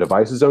distinct from a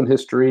device's own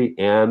history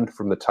and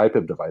from the type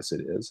of device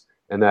it is,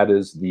 and that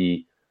is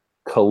the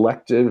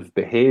collective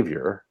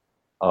behavior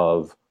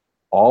of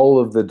all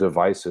of the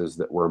devices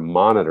that we're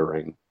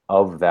monitoring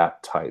of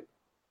that type.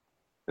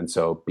 And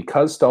so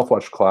because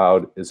StealthWatch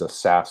Cloud is a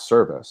SaaS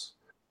service,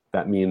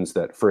 that means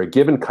that for a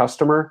given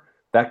customer,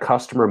 that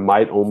customer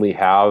might only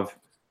have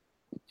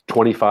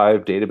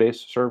 25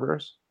 database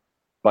servers,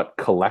 but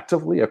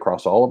collectively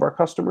across all of our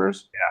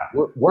customers,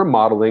 we're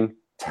modeling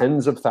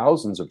tens of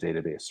thousands of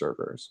database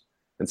servers.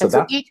 And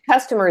so each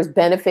customer is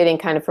benefiting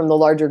kind of from the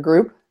larger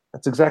group.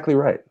 That's exactly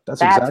right.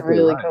 That's exactly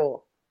really right.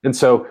 Cool. And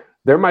so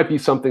there might be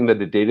something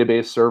that a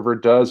database server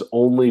does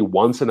only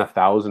once in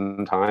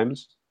 1,000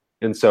 times.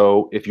 And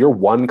so if you're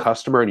one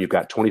customer and you've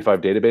got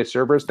 25 database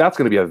servers, that's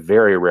going to be a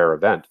very rare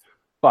event.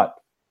 But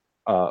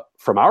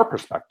from our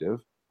perspective,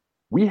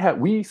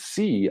 we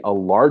see a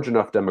large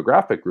enough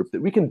demographic group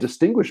that we can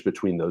distinguish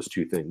between those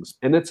two things.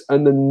 And it's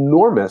an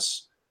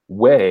enormous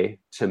way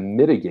to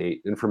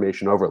mitigate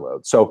information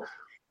overload. So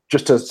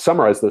just to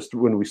summarize this,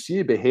 when we see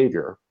a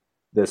behavior,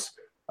 this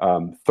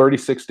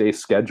 36-day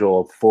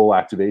schedule of full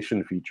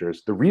activation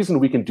features, the reason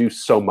we can do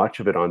so much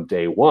of it on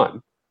day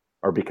one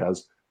are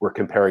because we're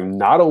comparing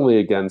not only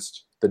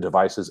against the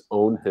device's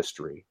own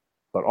history,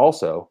 but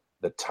also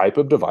the type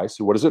of device.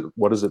 What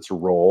is its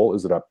role?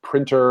 Is it a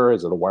printer?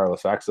 Is it a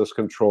wireless access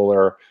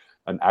controller?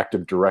 An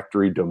Active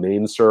Directory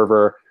domain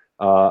server?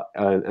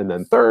 And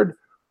then third,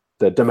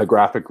 the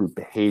demographic group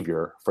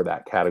behavior for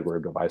that category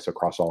of device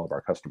across all of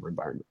our customer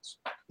environments.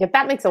 Yep,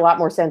 that makes a lot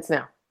more sense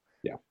now.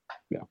 Yeah.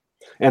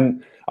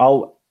 And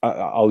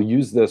I'll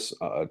use this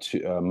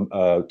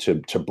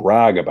to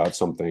brag about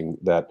something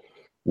that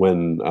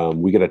when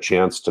we get a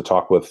chance to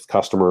talk with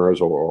customers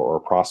or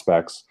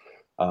prospects,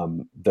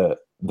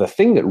 the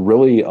thing that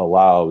really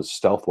allows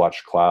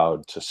StealthWatch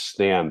Cloud to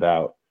stand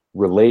out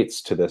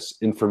relates to this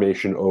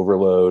information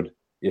overload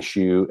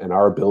issue and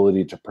our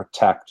ability to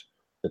protect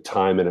the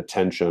time and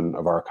attention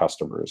of our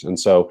customers. And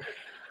so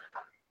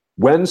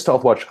when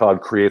StealthWatch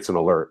Cloud creates an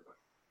alert,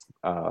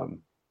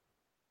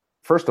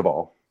 first of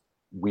all,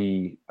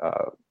 we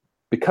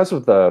because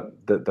of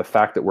the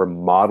fact that we're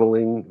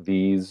modeling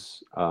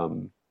these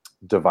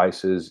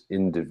devices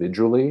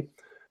individually,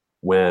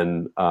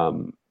 when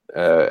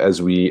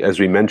as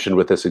we mentioned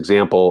with this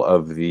example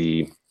of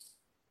the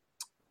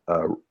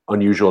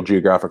unusual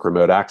geographic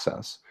remote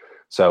access.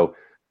 So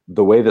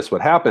the way this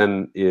would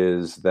happen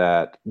is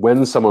that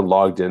when someone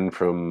logged in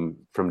from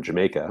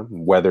Jamaica,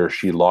 whether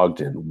she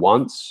logged in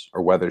once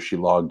or whether she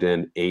logged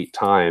in 8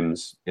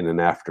 times in an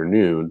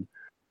afternoon,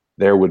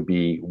 there would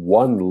be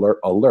one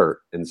alert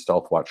in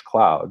StealthWatch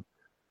Cloud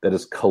that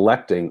is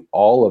collecting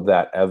all of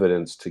that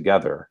evidence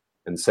together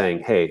and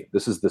saying, hey,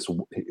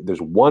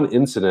 there's one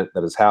incident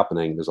that is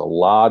happening. There's a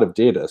lot of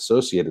data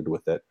associated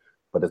with it,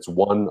 but it's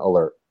one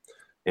alert.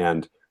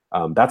 And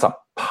that's a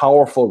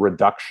powerful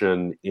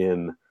reduction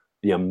in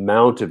the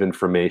amount of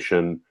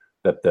information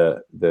that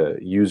the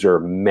user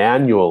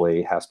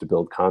manually has to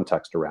build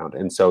context around.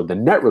 And so the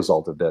net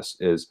result of this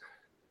is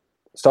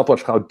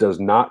StealthWatch Cloud does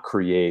not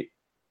create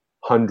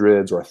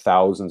hundreds or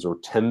thousands or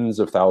tens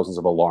of thousands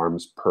of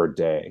alarms per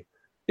day.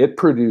 It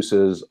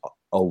produces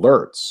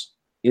alerts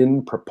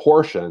in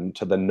proportion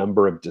to the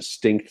number of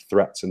distinct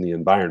threats in the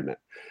environment.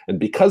 And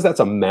because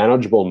that's a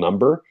manageable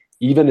number,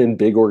 even in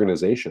big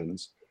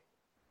organizations,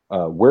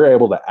 we're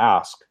able to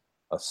ask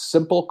a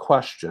simple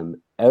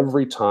question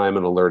every time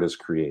an alert is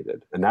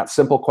created. And that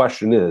simple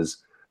question is,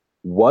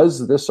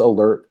 was this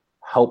alert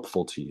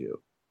helpful to you?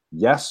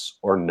 Yes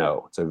or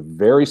no? It's a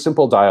very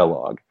simple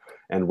dialogue.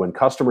 And when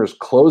customers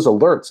close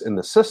alerts in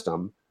the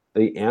system,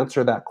 they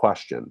answer that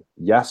question,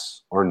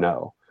 yes or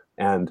no.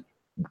 And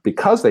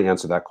because they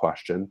answer that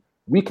question,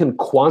 we can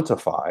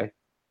quantify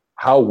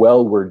how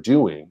well we're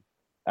doing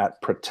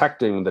at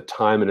protecting the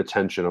time and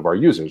attention of our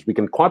users. We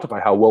can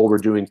quantify how well we're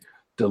doing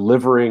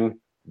delivering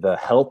the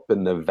help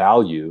and the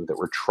value that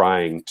we're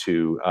trying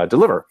to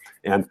deliver.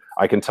 And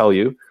I can tell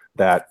you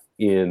that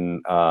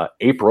in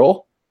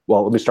April.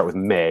 Well, let me start with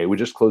May. We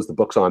just closed the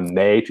books on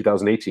May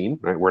 2018.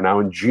 Right, we're now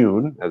in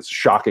June. As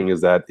shocking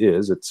as that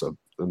is, it's an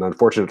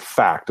unfortunate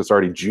fact. It's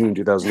already June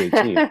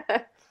 2018.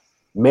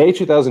 May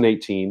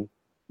 2018,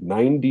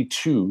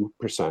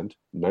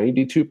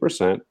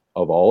 92%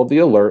 of all of the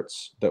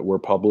alerts that were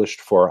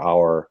published for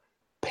our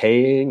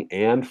paying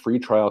and free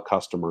trial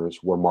customers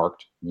were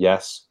marked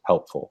yes,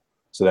 helpful.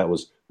 So that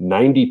was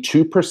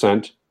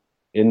 92%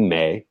 in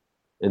May.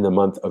 In the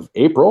month of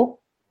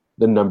April,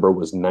 the number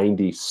was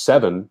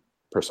 97%.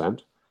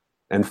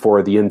 And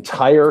for the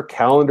entire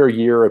calendar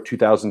year of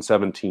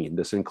 2017,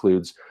 this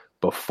includes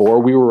before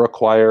we were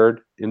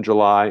acquired in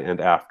July and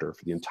after,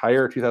 for the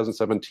entire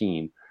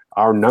 2017,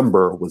 our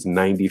number was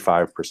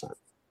 95%.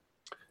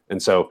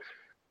 And so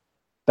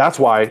that's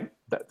why,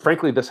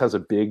 frankly, this has a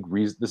big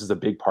reason. This is a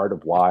big part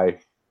of why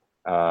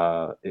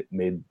it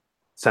made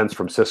sense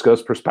from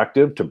Cisco's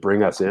perspective to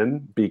bring us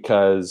in,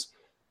 because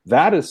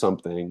that's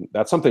something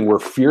we're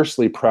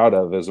fiercely proud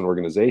of as an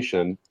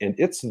organization, and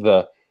it's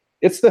the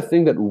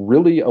thing that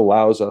really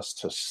allows us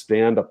to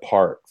stand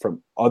apart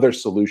from other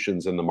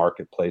solutions in the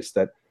marketplace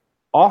that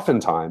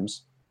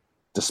oftentimes,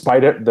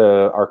 despite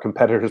our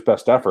competitors'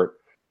 best effort,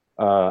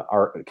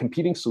 our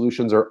competing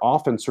solutions are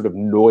often sort of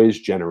noise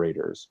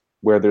generators,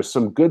 where there's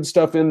some good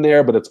stuff in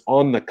there, but it's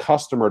on the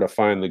customer to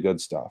find the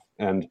good stuff.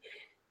 And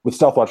with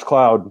StealthWatch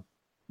Cloud,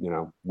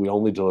 we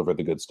only deliver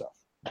the good stuff.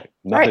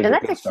 Right, and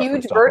that's a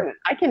huge burden.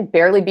 I can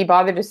barely be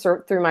bothered to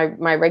sort through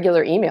my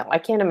regular email. I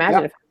can't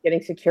imagine if I'm getting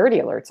security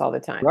alerts all the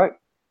time. Right.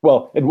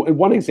 Well, and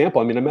one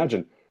example,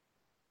 imagine,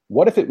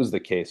 what if it was the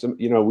case?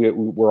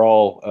 We're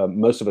all,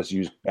 most of us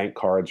use bank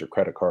cards or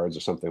credit cards or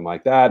something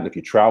like that. And if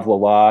you travel a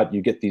lot,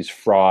 you get these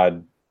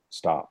fraud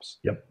stops.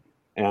 Yep.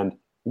 And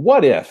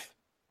what if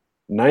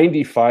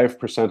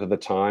 95% of the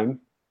time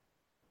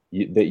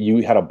that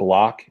you had a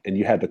block and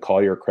you had to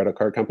call your credit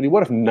card company?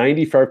 What if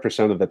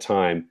 95% of the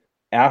time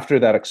after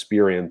that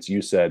experience,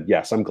 you said,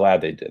 yes, I'm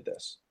glad they did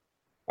this.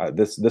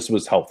 This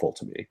was helpful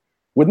to me.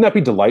 Wouldn't that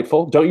be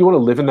delightful? Don't you want to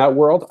live in that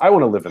world? I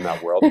want to live in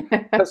that world.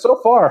 So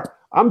far,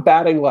 I'm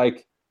batting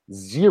like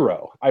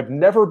 0. I've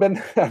never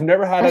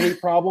had any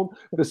problem,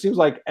 but it seems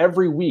like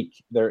every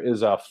week there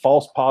is a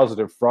false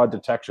positive fraud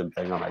detection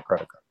thing on my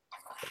credit card.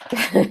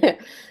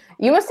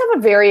 You must have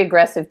a very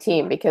aggressive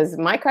team, because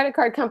my credit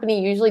card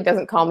company usually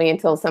doesn't call me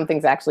until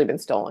something's actually been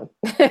stolen.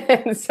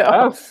 So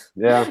on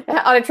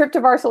a trip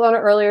to Barcelona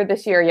earlier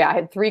this year, I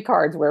had 3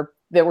 cards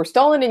that were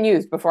stolen and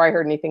used before I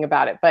heard anything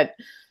about it. But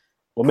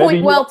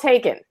point well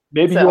taken.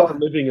 Maybe you are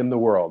living in the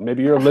world.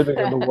 Maybe you're living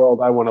in the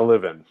world I want to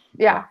live in.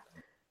 Yeah.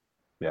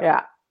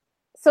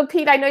 So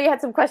Pete, I know you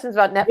had some questions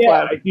about NetFlow.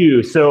 Yeah, I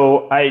do.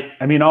 So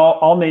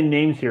I'll name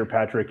names here,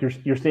 Patrick.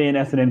 You're saying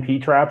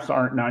SNMP traps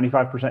aren't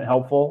 95%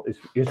 helpful? Is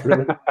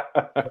really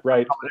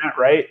right?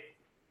 Right.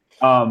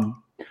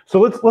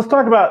 So let's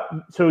talk about.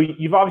 So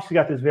you've obviously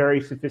got this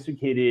very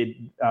sophisticated,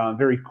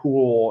 very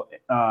cool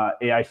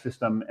AI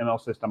system,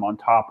 ML system on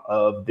top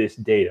of this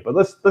data. But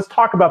let's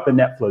talk about the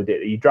NetFlow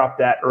data. You dropped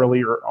that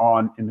earlier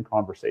on in the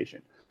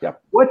conversation. Yeah.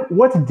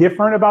 What's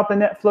different about the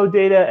NetFlow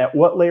data? At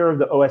what layer of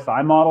the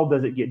OSI model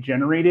does it get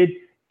generated?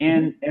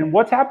 And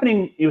what's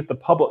happening with the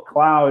public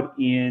cloud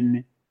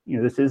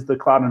this is the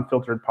Cloud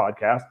Unfiltered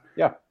podcast.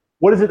 Yeah.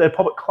 What is it that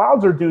public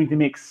clouds are doing to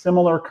make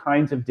similar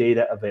kinds of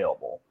data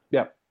available?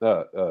 Yeah.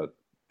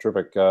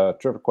 Terrific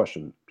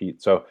question,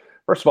 Pete. So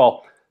first of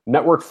all,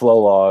 network flow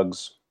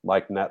logs,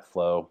 like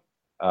NetFlow,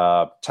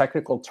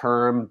 technical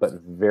term, but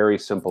very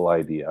simple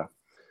idea.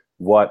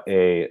 What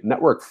a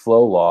network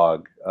flow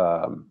log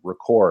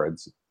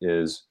records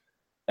is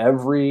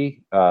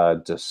every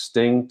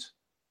distinct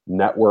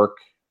network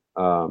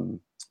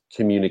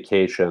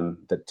communication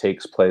that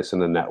takes place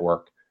in a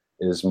network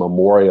is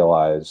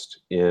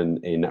memorialized in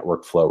a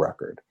network flow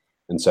record.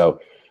 And so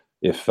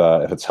if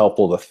it's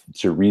helpful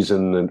to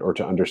reason or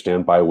to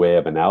understand by way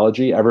of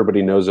analogy,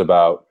 everybody knows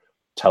about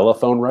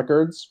telephone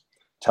records.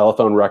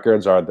 Telephone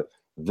records are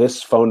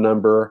this phone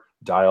number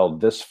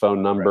dialed this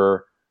phone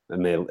number,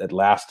 and it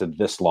lasted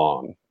this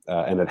long,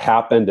 and it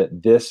happened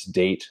at this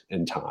date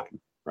and time.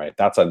 Right?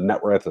 That's a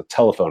network. That's a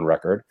telephone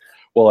record.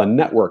 Well, a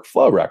network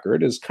flow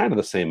record is kind of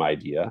the same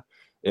idea.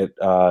 It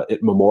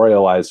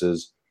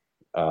memorializes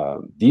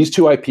these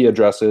 2 IP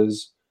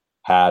addresses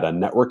had a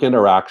network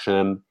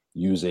interaction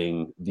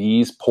using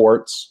these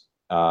ports,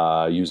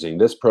 using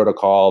this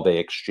protocol. They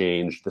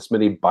exchanged this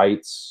many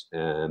bytes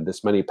and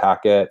this many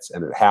packets,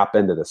 and it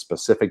happened at a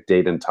specific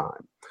date and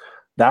time.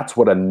 That's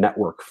what a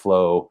network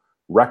flow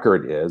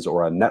record is,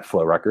 or a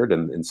NetFlow record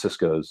in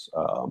Cisco's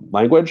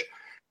language.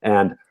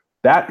 And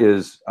that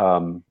is,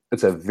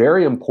 it's a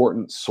very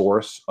important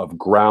source of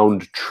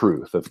ground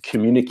truth, of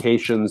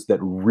communications that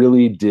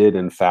really did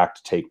in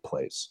fact take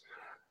place.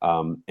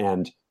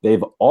 And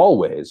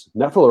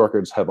NetFlow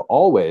records have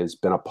always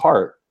been a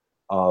part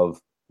of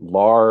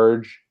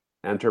large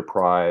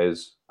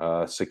enterprise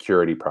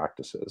security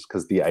practices,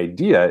 because the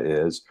idea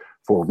is,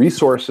 for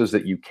resources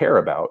that you care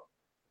about,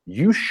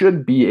 you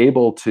should be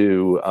able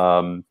to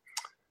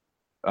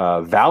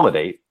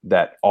validate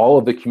that all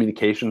of the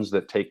communications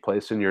that take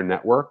place in your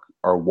network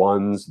are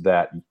ones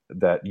that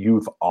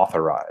you've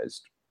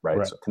authorized,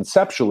 right? So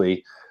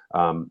conceptually,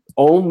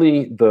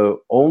 only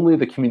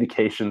the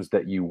communications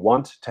that you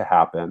want to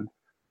happen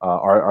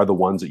are the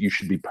ones that you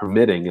should be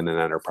permitting in an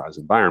enterprise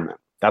environment.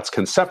 That's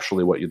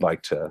conceptually what you'd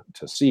like to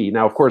see.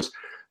 Now, of course,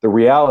 the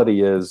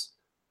reality is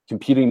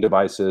computing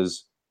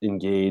devices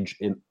engage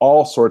in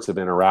all sorts of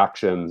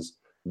interactions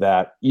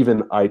that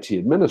even IT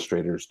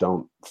administrators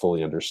don't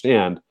fully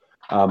understand.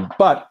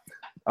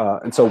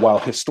 And so while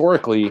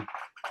historically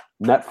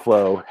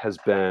NetFlow has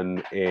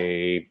been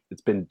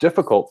it's been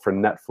difficult for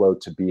NetFlow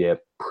to be a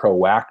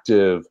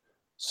proactive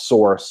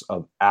source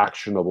of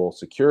actionable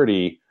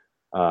security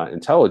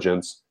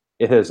intelligence,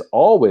 it has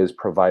always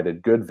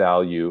provided good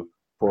value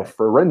for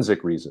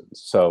forensic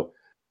reasons. So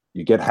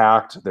you get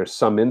hacked, there's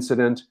some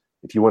incident.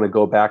 If you want to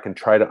go back and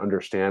try to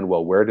understand,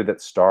 well, where did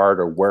it start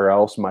or where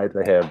else might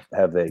they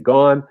have they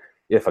gone?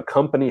 If a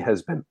company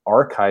has been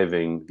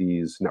archiving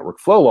these network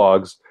flow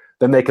logs,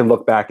 then they can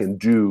look back and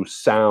do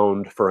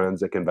sound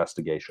forensic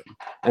investigation.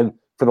 And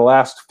for the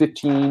last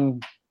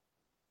 15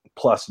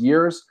 plus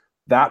years,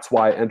 that's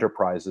why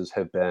enterprises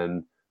have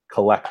been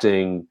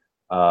collecting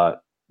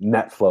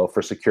NetFlow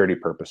for security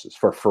purposes,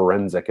 for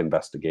forensic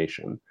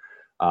investigation.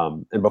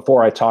 And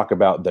before I talk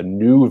about the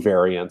new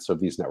variants of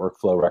these network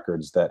flow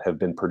records that have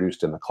been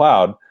produced in the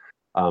cloud,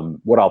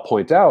 what I'll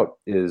point out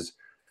is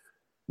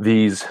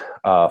these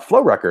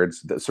flow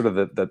records,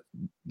 the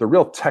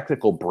real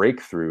technical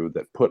breakthrough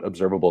that put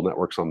observable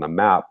networks on the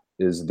map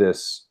is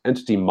this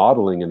entity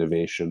modeling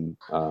innovation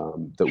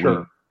that we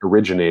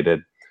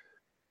originated.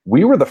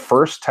 We were the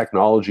first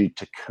technology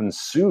to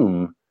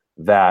consume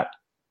that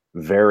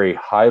very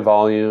high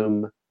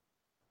volume,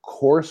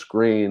 coarse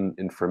grain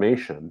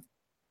information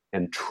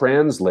and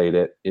translate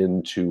it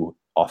into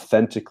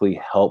authentically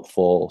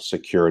helpful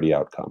security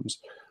outcomes.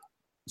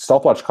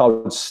 Stealthwatch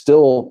Cloud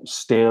still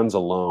stands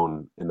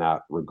alone in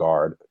that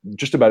regard.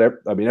 Just about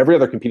every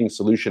other competing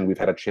solution we've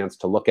had a chance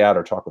to look at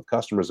or talk with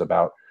customers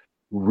about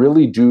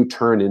really do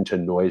turn into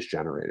noise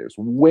generators.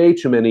 Way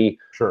too many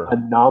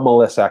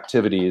anomalous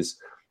activities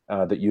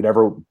that you'd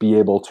ever be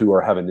able to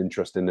or have an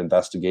interest in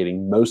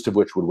investigating, most of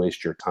which would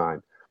waste your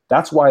time.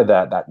 That's why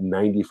that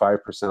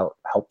 95%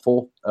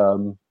 helpful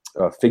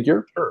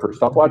figure for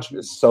Stealthwatch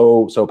is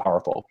so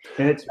powerful.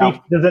 And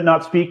does it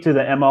not speak to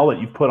the ML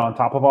that you've put on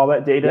top of all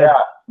that data?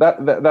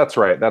 Yeah, that's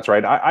right. That's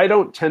right. I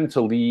don't tend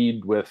to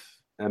lead with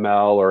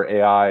ML or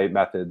AI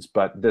methods,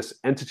 but this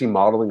entity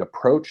modeling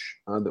approach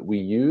that we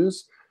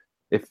use,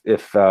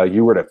 if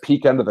you were to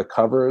peek under the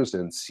covers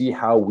and see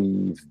how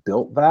we've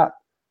built that,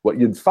 what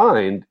you'd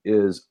find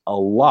is a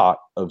lot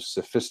of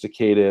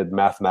sophisticated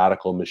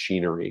mathematical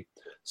machinery.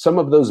 Some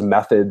of those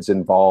methods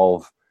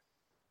involve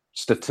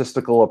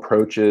statistical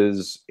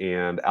approaches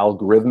and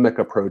algorithmic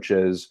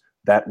approaches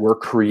that were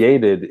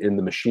created in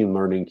the machine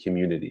learning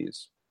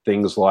communities.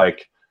 Things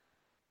like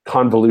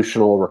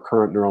convolutional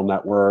recurrent neural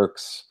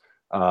networks,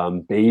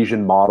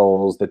 Bayesian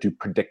models that do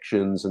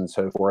predictions and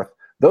so forth.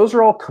 Those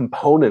are all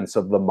components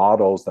of the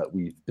models that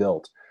we've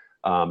built.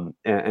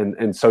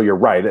 And so you're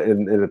right.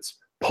 And it's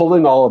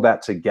pulling all of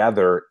that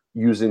together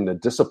using the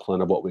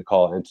discipline of what we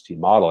call entity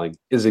modeling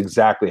is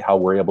exactly how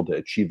we're able to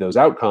achieve those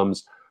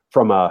outcomes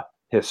from a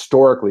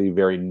historically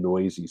very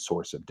noisy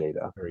source of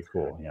data. Very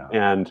cool, yeah.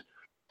 And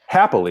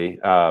happily,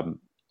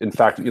 in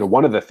fact,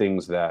 one of the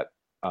things that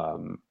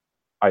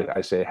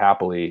I say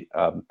happily,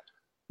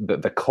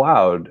 the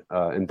cloud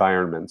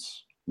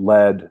environments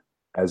led,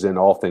 as in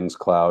all things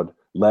cloud,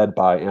 led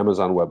by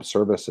Amazon Web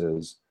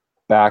Services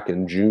back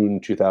in June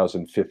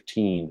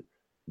 2015,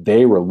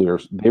 they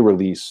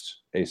released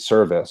a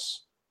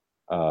service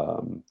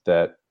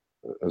that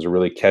has a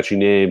really catchy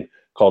name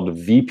called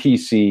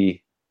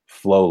VPC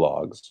Flow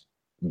Logs.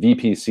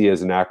 VPC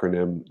is an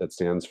acronym that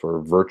stands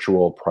for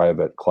Virtual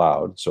Private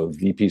Cloud, so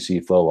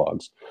VPC Flow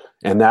Logs.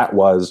 And that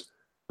was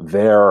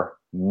their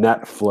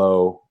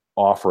NetFlow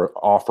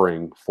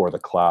offering for the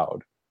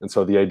cloud. And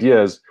so the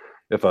idea is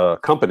if a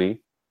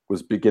company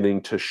was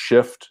beginning to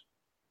shift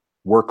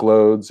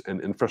workloads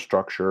and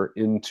infrastructure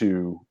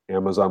into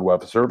Amazon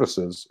Web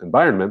Services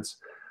environments,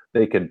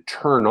 they could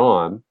turn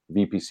on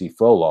VPC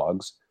Flow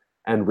Logs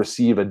and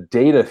receive a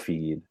data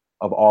feed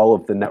of all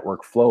of the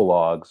network flow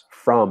logs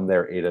from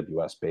their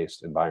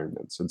AWS-based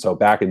environments. And so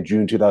back in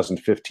June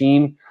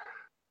 2015,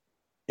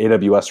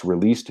 AWS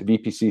released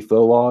VPC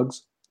Flow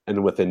Logs,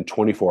 and within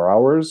 24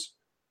 hours,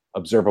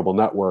 Observable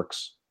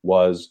Networks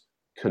was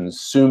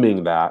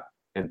consuming that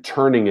and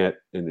turning it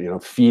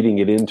and feeding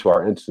it into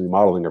our entity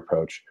modeling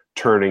approach,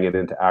 turning it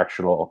into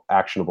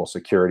actionable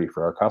security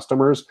for our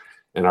customers.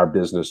 And our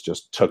business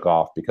just took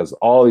off because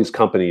all these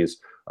companies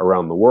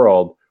around the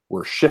world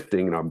were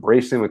shifting,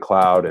 embracing the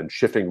cloud and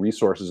shifting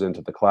resources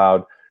into the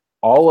cloud.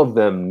 All of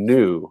them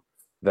knew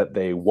that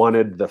they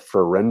wanted the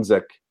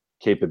forensic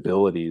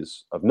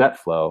capabilities of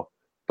NetFlow,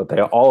 but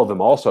all of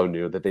them also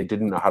knew that they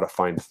didn't know how to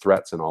find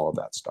threats and all of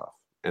that stuff.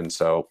 And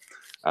so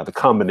the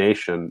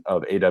combination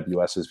of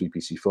AWS's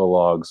VPC Flow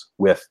Logs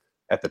with,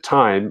 at the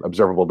time,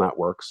 Observable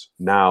Networks,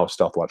 now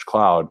Stealthwatch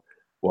Cloud,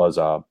 was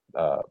a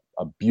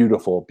a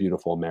beautiful,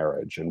 beautiful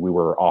marriage, and we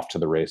were off to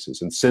the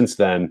races. And since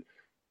then,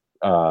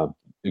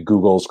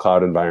 Google's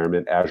cloud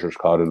environment, Azure's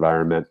cloud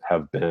environment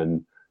have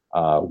been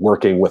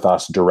working with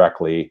us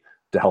directly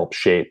to help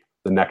shape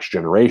the next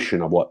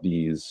generation of what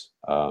these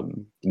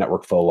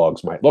network flow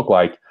logs might look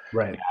like.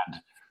 Right.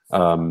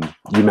 And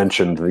you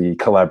mentioned the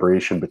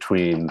collaboration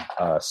between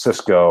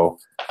Cisco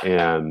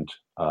and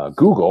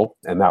Google,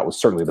 and that was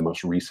certainly the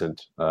most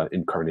recent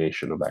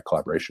incarnation of that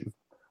collaboration.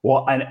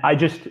 Well, and I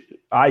just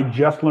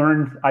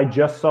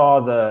saw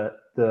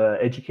the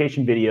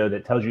education video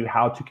that tells you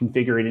how to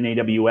configure it in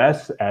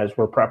AWS as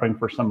we're prepping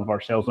for some of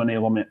our sales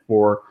enablement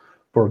for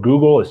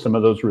Google, as some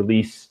of those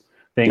release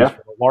things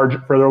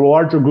for the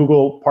larger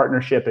Google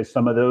partnership, as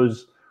some of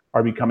those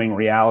are becoming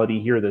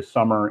reality here this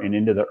summer and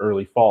into the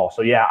early fall.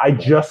 So yeah, I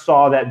just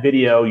saw that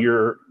video.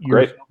 Your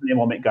sales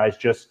enablement guys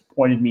just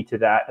pointed me to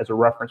that as a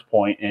reference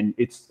point, and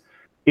it's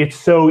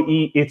so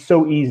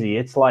easy.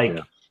 It's like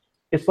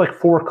it's like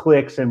 4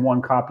 clicks and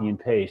 1 copy and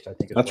paste. I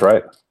think that's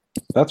right.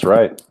 That's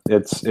right.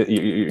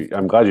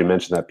 I'm glad you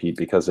mentioned that, Pete,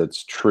 because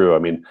it's true. I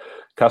mean,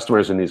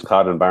 customers in these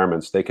cloud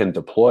environments, they can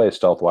deploy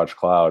StealthWatch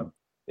Cloud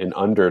in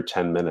under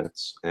 10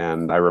 minutes.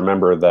 And I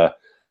remember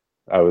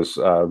that's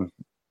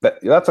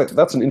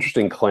an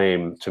interesting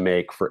claim to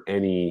make for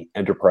any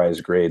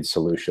enterprise grade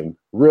solution.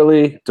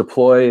 Really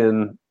deploy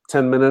in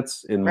 10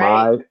 minutes in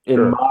my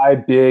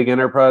big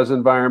enterprise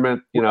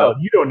environment? You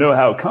don't know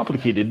how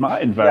complicated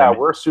my environment. Yeah,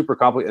 we're super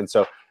complicated. And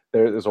so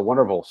there's a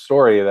wonderful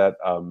story that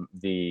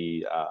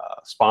the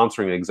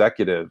sponsoring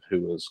executive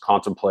who was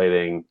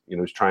contemplating,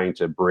 was trying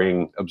to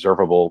bring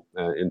observable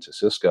into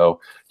Cisco.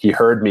 He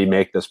heard me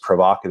make this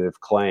provocative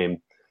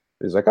claim.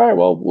 He's like, all right,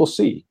 well, we'll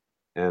see.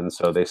 And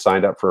so they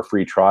signed up for a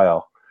free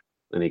trial.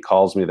 And he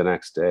calls me the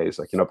next day. He's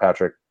like,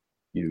 Patrick,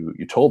 you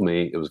told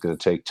me it was going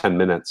to take 10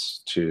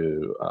 minutes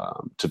to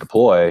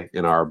deploy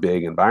in our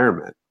big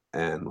environment.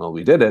 And well,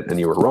 we did it, and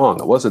you were wrong.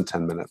 It wasn't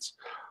 10 minutes.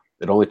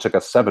 It only took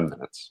us 7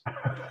 minutes.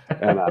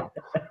 And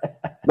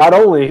not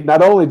only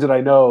did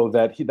I know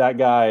that that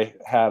guy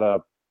had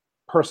a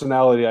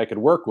personality I could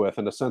work with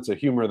and a sense of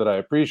humor that I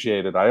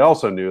appreciated, I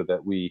also knew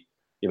that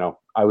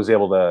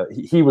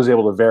he was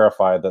able to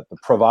verify that the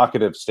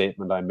provocative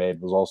statement I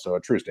made was also a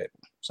true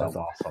statement. So that's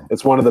awesome.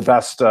 It's one of the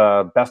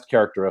best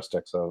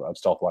characteristics of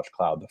StealthWatch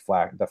Cloud,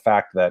 the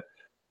fact that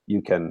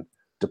you can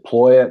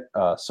deploy it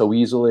so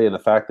easily, and the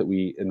fact that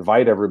we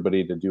invite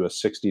everybody to do a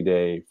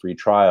 60-day free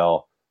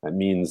trial. That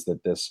means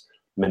that this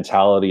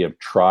mentality of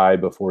try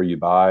before you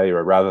buy,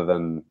 or rather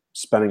than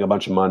spending a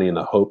bunch of money in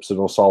the hopes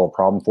it'll solve a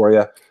problem for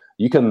you,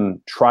 you can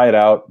try it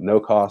out, no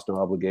cost, no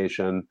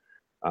obligation,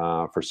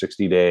 for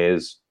 60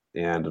 days,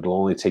 and it'll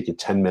only take you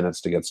 10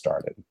 minutes to get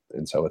started.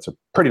 And so it's a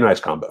pretty nice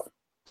combo.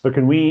 So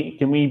can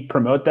we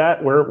promote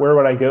that? Where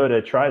would I go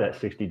to try that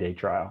 60-day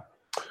trial?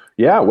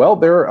 Yeah, well,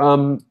 there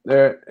are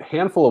a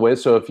handful of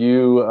ways. So if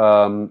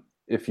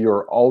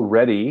you're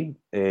already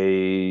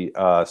a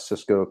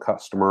Cisco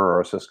customer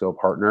or a Cisco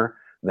partner,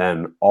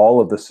 then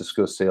all of the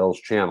Cisco sales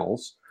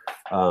channels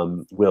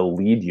will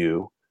lead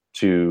you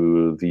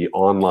to the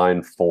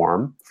online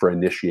form for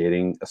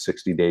initiating a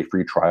 60-day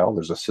free trial.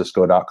 There's a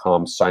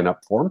cisco.com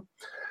sign-up form.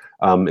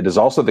 It is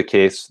also the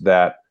case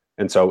that,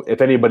 and so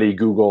if anybody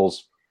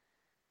Googles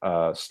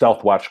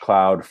StealthWatch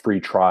Cloud free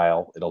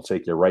trial, it'll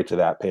take you right to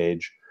that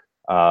page.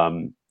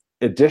 In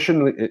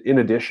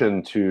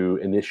addition to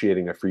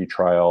initiating a free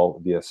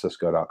trial via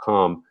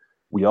cisco.com,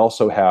 we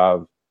also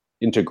have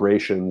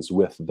integrations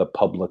with the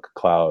public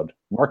cloud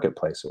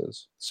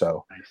marketplaces.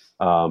 So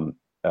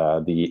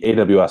the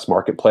AWS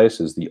marketplace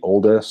is the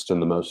oldest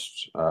and the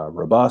most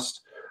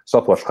robust.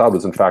 StealthWatch Cloud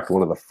was in fact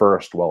one of the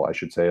first,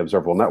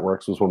 Observable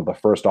Networks was one of the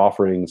first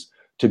offerings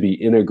to be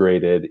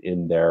integrated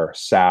in their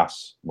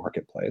SaaS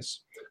marketplace.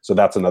 So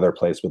that's another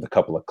place with a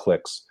couple of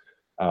clicks.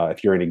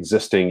 If you're an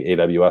existing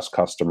AWS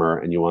customer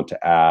and you want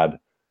to add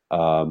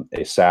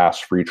a SaaS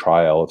free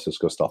trial of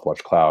Cisco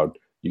StealthWatch Cloud,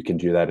 you can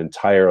do that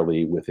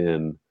entirely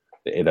within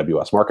the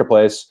AWS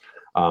marketplace.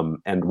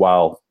 And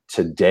while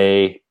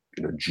today,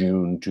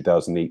 June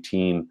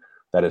 2018,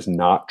 that is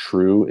not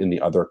true in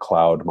the other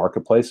cloud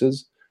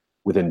marketplaces,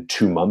 within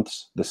 2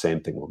 months, the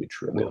same thing will be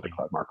true in the other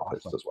cloud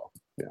marketplaces as well.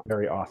 Yeah.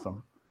 Very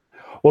awesome.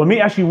 Well, let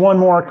me ask you one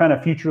more kind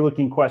of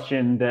future-looking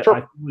question that Sure.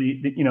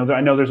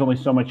 I know there's only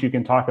so much you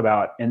can talk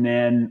about, and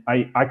then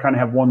I kind of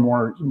have one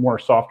more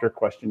softer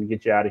question to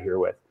get you out of here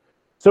with.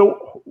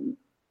 So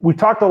we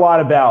talked a lot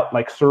about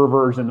like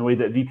servers and the way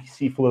that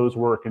VPC flows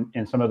work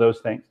and some of those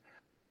things.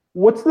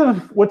 What's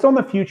on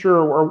the future,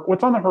 or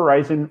what's on the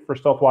horizon for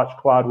StealthWatch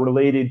Cloud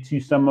related to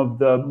some of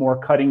the more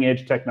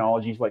cutting-edge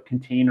technologies like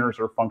containers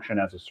or function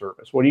as a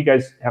service? What do you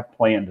guys have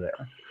planned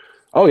there?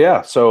 Oh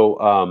yeah, so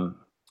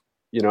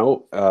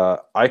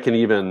I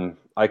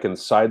can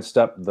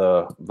sidestep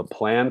the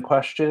plan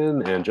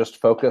question and just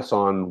focus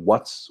on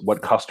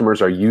what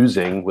customers are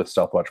using with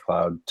StealthWatch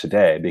Cloud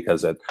today,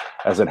 because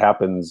as it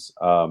happens,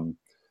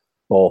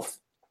 both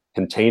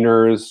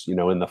containers,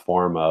 in the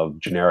form of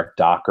generic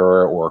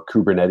Docker or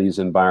Kubernetes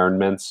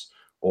environments,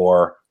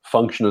 or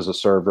function as a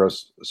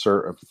service,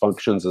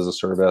 functions as a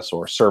service,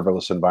 or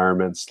serverless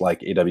environments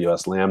like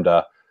AWS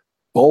Lambda,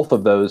 both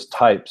of those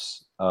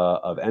types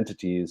of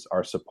entities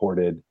are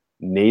supported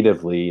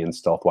natively in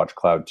StealthWatch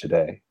Cloud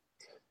today.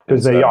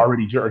 Because they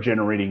already are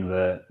generating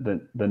the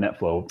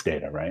NetFlow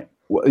data, right?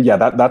 Well, yeah,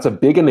 that's a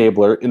big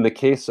enabler in the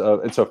case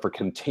of, and so for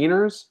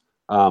containers,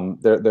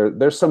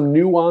 there's some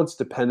nuance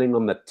depending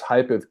on the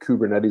type of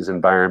Kubernetes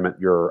environment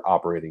you're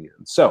operating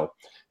in. So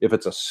if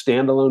it's a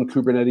standalone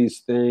Kubernetes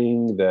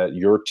thing that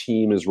your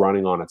team is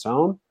running on its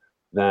own,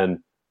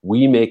 then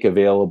we make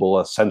available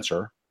a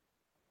sensor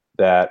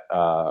that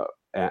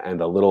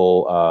and a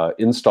little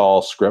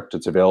install script.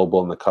 It's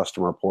available in the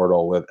customer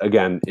portal with,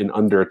 again, in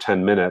under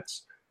 10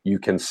 minutes, you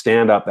can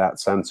stand up that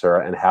sensor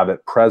and have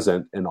it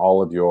present in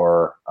all of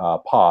your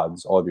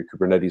pods, all of your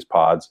Kubernetes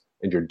pods,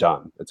 and you're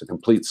done. It's a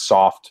complete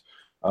soft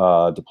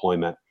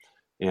deployment.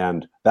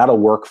 And that'll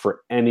work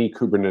for any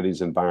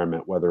Kubernetes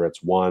environment, whether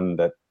it's one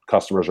that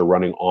customers are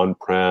running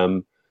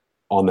on-prem,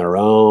 on their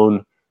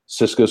own,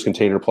 Cisco's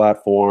container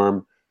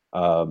platform.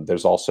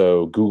 There's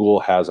also, Google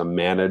has a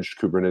managed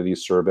Kubernetes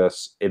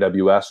service.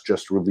 AWS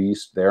just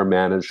released their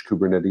managed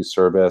Kubernetes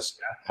service.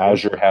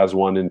 Azure has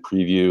one in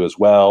preview as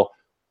well.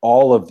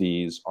 All of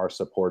these are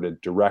supported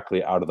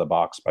directly out of the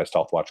box by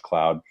StealthWatch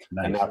Cloud.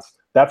 Nice. And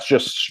that's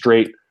just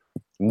straight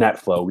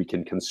NetFlow. We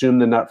can consume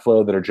the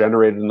NetFlow that are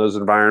generated in those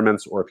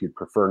environments, or if you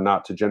prefer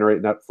not to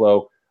generate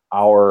NetFlow,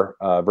 our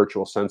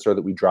virtual sensor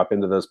that we drop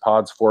into those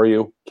pods for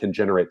you can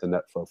generate the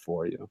NetFlow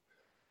for you.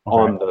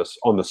 Okay.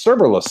 On the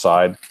serverless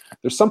side,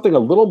 there's something a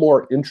little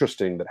more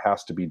interesting that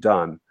has to be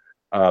done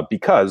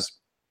because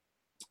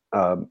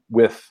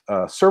with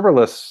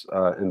serverless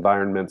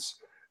environments,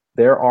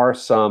 there are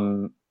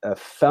some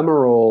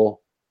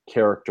ephemeral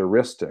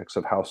characteristics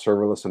of how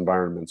serverless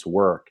environments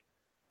work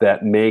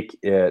that make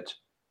it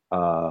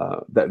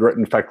that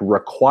in fact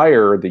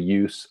require the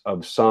use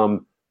of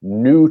some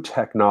new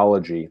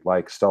technology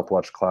like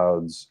StealthWatch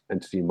Cloud's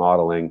entity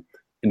modeling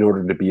in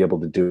order to be able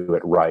to do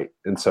it right.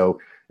 And so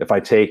if I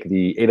take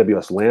the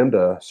AWS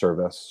Lambda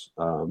service,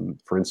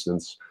 for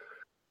instance,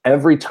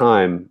 every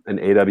time an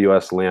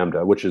AWS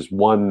Lambda, which is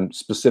one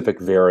specific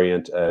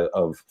variant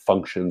of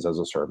functions as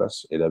a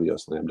service,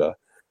 AWS Lambda,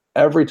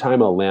 every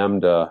time a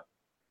Lambda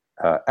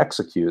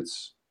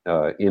executes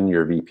in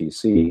your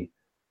VPC,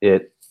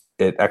 it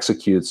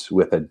executes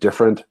with a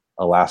different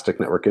Elastic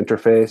Network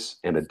Interface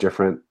and a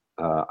different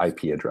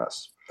IP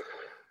address.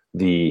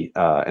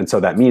 And so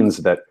that means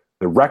that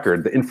the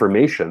record, the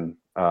information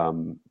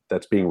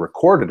that's being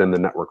recorded in the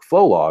network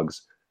flow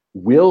logs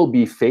will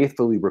be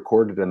faithfully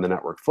recorded in the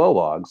network flow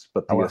logs,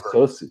 but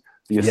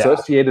the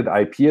associated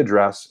IP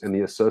address and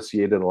the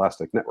associated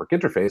Elastic Network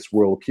Interface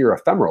will appear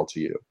ephemeral to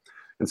you.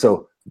 And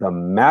so the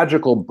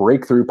magical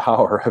breakthrough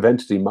power of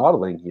entity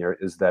modeling here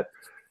is that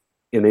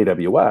in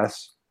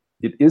AWS,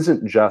 it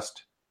isn't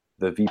just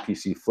the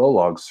VPC flow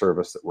log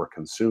service that we're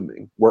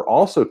consuming. We're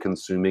also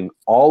consuming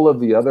all of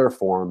the other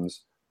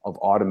forms of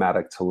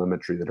automatic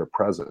telemetry that are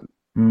present,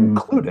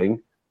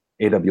 including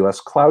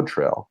AWS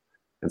CloudTrail.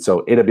 And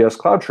so AWS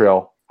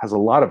CloudTrail has a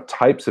lot of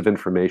types of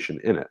information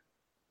in it.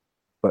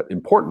 But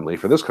importantly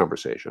for this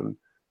conversation,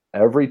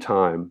 every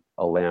time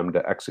a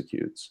Lambda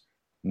executes,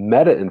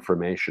 meta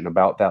information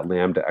about that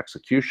Lambda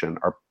execution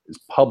is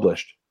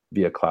published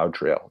via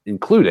CloudTrail,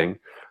 including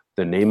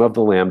the name of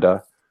the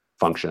Lambda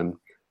function,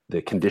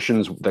 the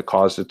conditions that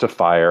caused it to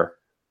fire,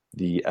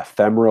 the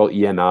ephemeral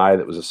ENI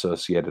that was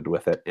associated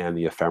with it, and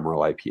the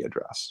ephemeral IP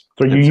address.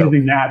 So you're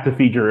using that to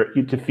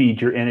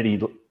feed your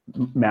entity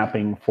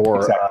mapping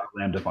for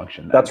Lambda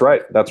function. That's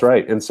right. That's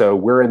right. And so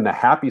we're in the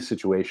happy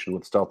situation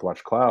with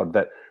StealthWatch Cloud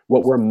that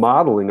what we're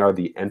modeling are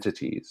the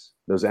entities.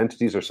 Those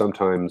entities are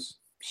sometimes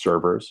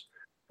servers.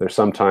 They're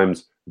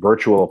sometimes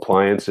virtual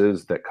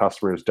appliances that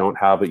customers don't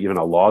have even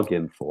a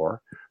login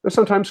for. There's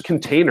sometimes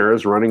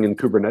containers running in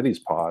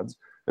Kubernetes pods,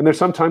 and there's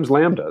sometimes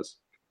Lambdas.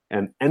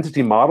 And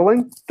entity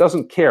modeling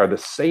doesn't care. The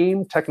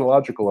same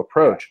technological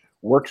approach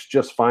works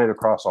just fine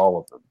across all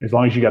of them. As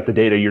long as you got the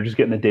data, you're just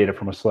getting the data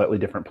from a slightly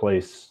different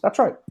place. That's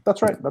right.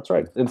 That's right. That's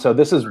right. And so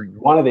this is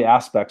one of the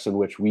aspects in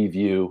which we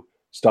view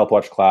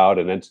StealthWatch Cloud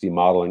and entity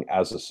modeling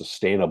as a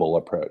sustainable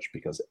approach,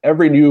 because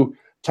every new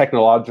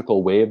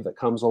technological wave that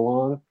comes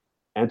along,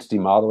 entity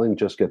modeling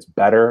just gets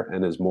better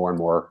and is more and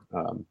more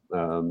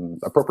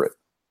appropriate.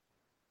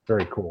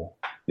 Very cool.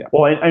 Yeah.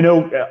 Well, I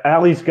know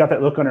Allie's got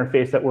that look on her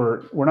face that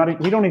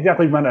we don't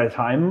exactly run out of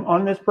time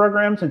on this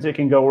program since it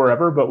can go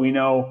wherever, but we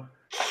know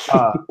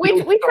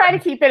we try to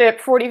keep it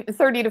at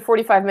 30 to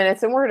 45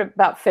 minutes, and we're at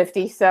about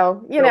 50.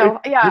 So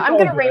I'm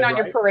going to rain on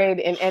your parade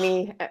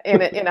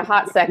in a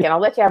hot second. I'll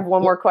let you have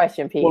one more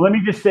question, Pete. Well, let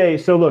me just say,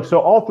 so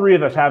all three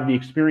of us have the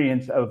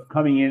experience of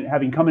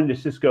having come into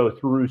Cisco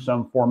through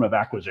some form of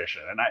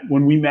acquisition. And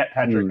when we met,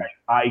 Patrick,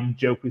 I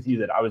joked with you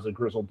that I was a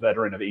grizzled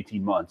veteran of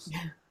 18 months,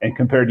 and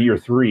compared to your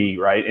 3,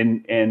 right?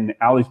 And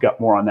Allie's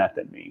got more on that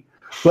than me.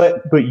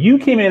 But you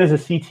came in as a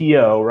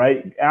CTO,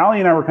 right? Allie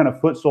and I were kind of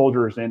foot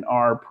soldiers in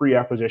our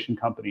pre-acquisition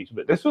companies,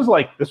 but this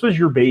was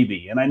your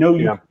baby. And I know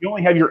you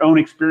only have your own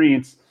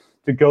experience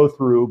to go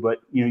through, but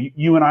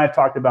you and I have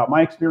talked about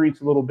my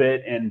experience a little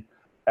bit, and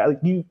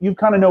you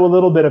kind of know a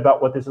little bit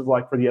about what this is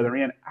like for the other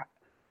end.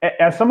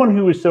 As someone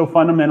who is so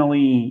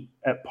fundamentally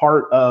a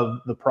part of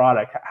the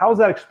product, how's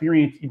that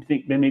experience you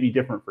think been maybe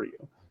different for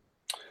you?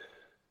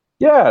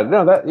 Yeah,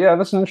 no,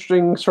 that's an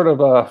interesting sort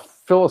of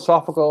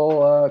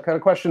philosophical kind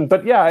of question.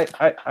 But yeah,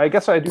 I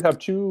guess I do have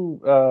two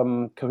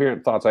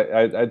coherent thoughts.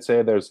 I'd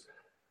say there's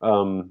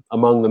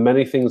among the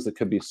many things that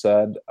could be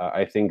said,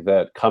 I think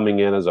that coming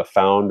in as a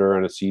founder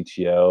and a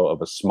CTO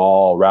of a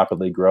small,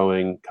 rapidly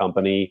growing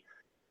company,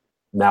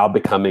 now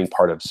becoming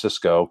part of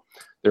Cisco,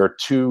 there are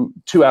two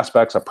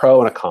aspects, a pro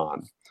and a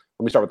con.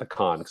 Let me start with the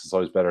con, because it's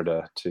always better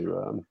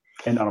to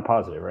end on a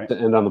positive, right? To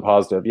end on the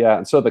positive, yeah.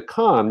 And so the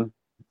con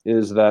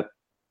is that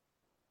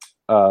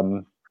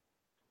a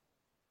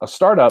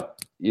startup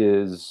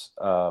is,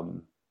 a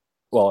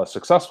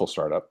successful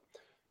startup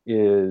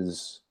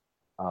is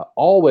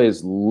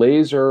always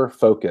laser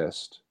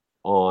focused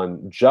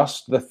on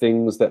just the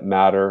things that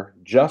matter,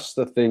 just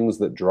the things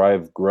that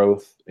drive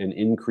growth and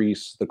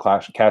increase the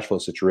cash flow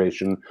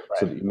situation, right,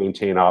 so that you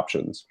maintain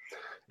options.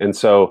 And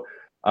so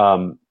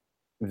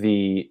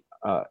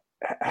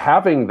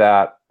having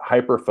that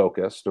hyper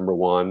focus, number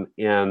one,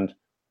 and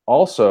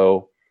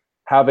also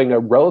having a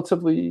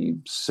relatively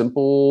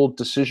simple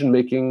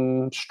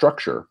decision-making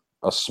structure,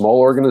 a small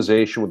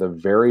organization with a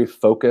very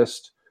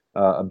focused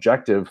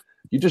objective.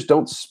 You just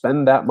don't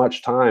spend that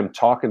much time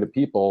talking to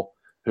people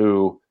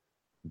who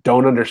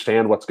don't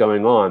understand what's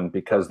going on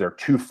because they're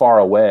too far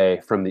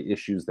away from the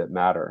issues that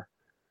matter.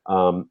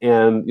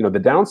 And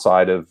the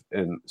downside of,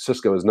 and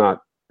Cisco is not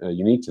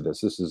unique to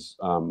this, this is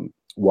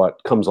what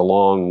comes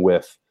along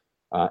with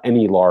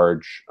any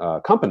large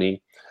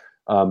company,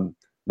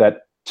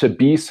 that to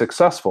be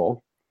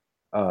successful,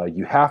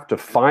 you have to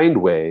find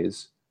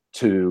ways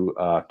to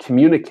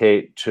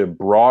communicate to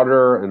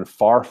broader and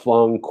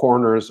far-flung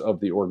corners of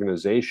the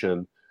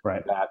organization,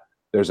 right, that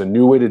there's a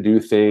new way to do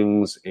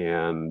things,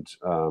 and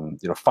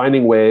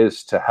finding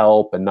ways to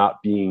help and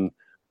not being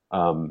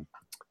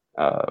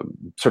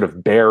sort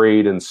of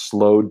buried and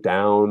slowed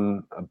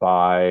down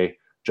by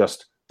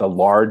just the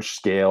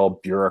large-scale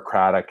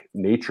bureaucratic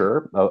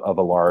nature of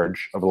a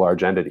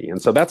large entity.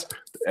 And so that's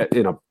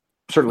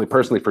certainly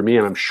personally for me,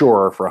 and I'm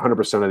sure for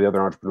 100% of the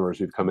other entrepreneurs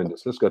who've come into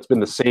Cisco, it's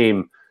been the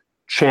same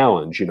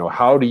challenge.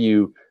 How do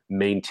you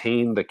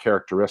maintain the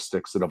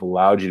characteristics that have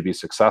allowed you to be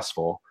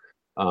successful,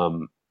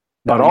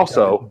 but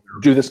also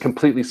do this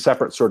completely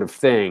separate sort of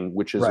thing,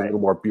 which is a little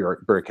more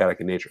bureaucratic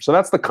in nature. So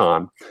that's the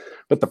con.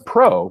 But the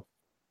pro,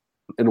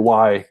 and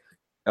why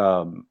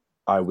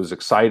I was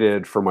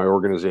excited for my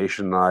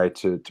organization and I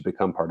to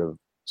become part of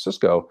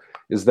Cisco,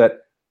 is that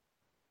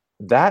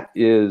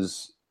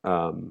is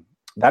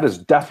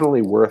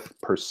definitely worth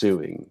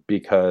pursuing,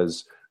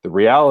 because the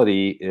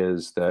reality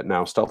is that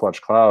now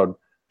StealthWatch Cloud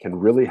can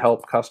really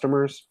help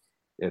customers.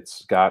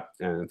 It's got,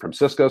 and from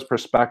Cisco's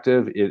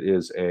perspective, it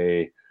is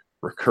a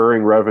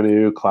recurring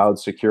revenue cloud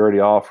security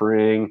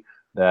offering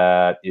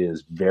that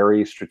is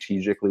very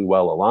strategically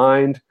well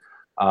aligned.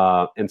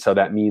 And so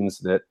that means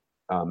that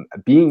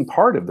being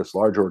part of this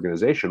large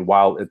organization,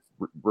 while it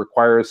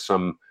requires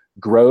some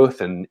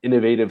growth and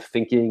innovative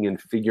thinking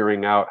and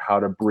figuring out how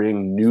to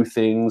bring new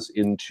things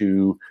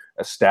into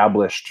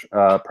established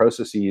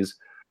processes,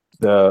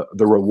 the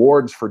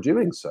rewards for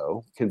doing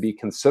so can be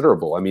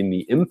considerable. I mean,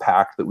 the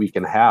impact that we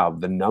can have,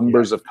 the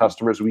numbers of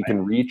customers we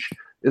can reach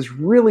is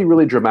really,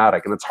 really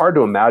dramatic. And it's hard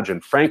to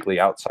imagine, frankly,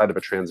 outside of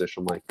a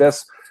transition like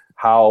this,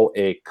 how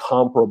a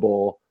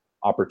comparable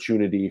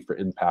opportunity for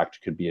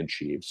impact could be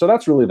achieved. So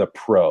that's really the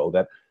pro.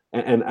 That,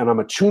 and I'm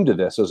attuned to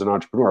this as an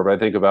entrepreneur, but I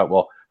think about,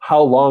 well, how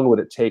long would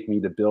it take me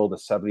to build a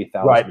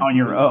 70,000 on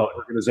your own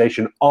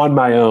organization on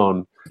my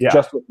own,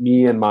 just with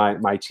me and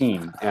my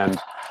team? And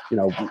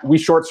we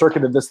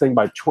short-circuited this thing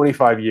by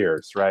 25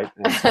 years, right?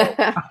 And so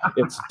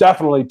it's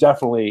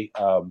definitely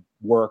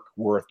work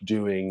worth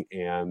doing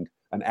and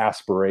an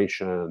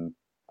aspiration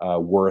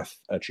worth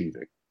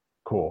achieving.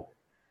 Cool.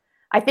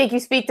 I think you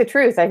speak the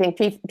truth. I think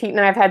Pete and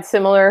I have had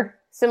similar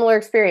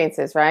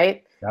experiences,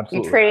 right?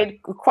 Absolutely. You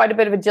traded quite a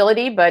bit of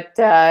agility, but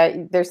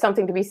there's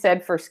something to be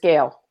said for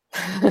scale.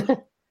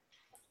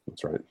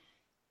 That's right.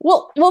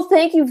 Well,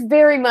 thank you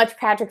very much,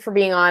 Patrick, for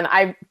being on.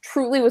 I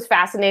truly was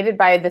fascinated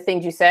by the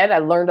things you said. I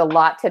learned a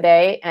lot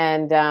today,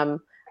 and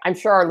I'm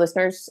sure our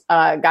listeners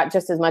got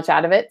just as much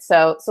out of it.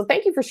 So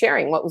thank you for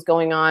sharing what was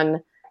going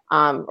on,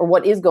 or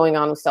what is going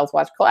on with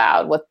StealthWatch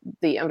Cloud, what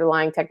the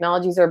underlying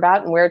technologies are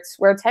about, and where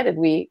it's headed.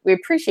 We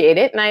appreciate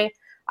it, and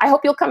I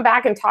hope you'll come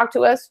back and talk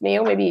to us,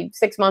 maybe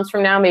 6 months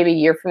from now, maybe a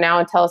year from now,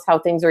 and tell us how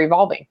things are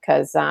evolving,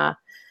 because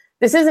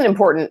this is an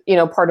important,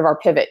 part of our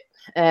pivot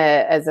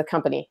as a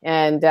company,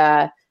 and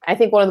I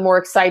think one of the more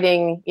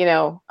exciting,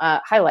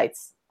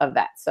 highlights of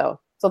that. So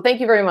thank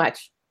you very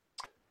much.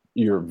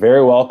 You're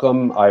very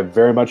welcome. I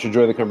very much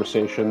enjoyed the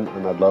conversation,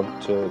 and I'd love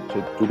to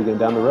do it again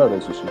down the road,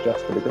 as you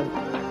suggest. That'd be great.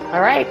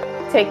 All right.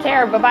 Take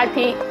care. Bye-bye,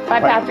 Pete.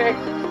 Bye, Patrick.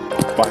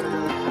 Bye.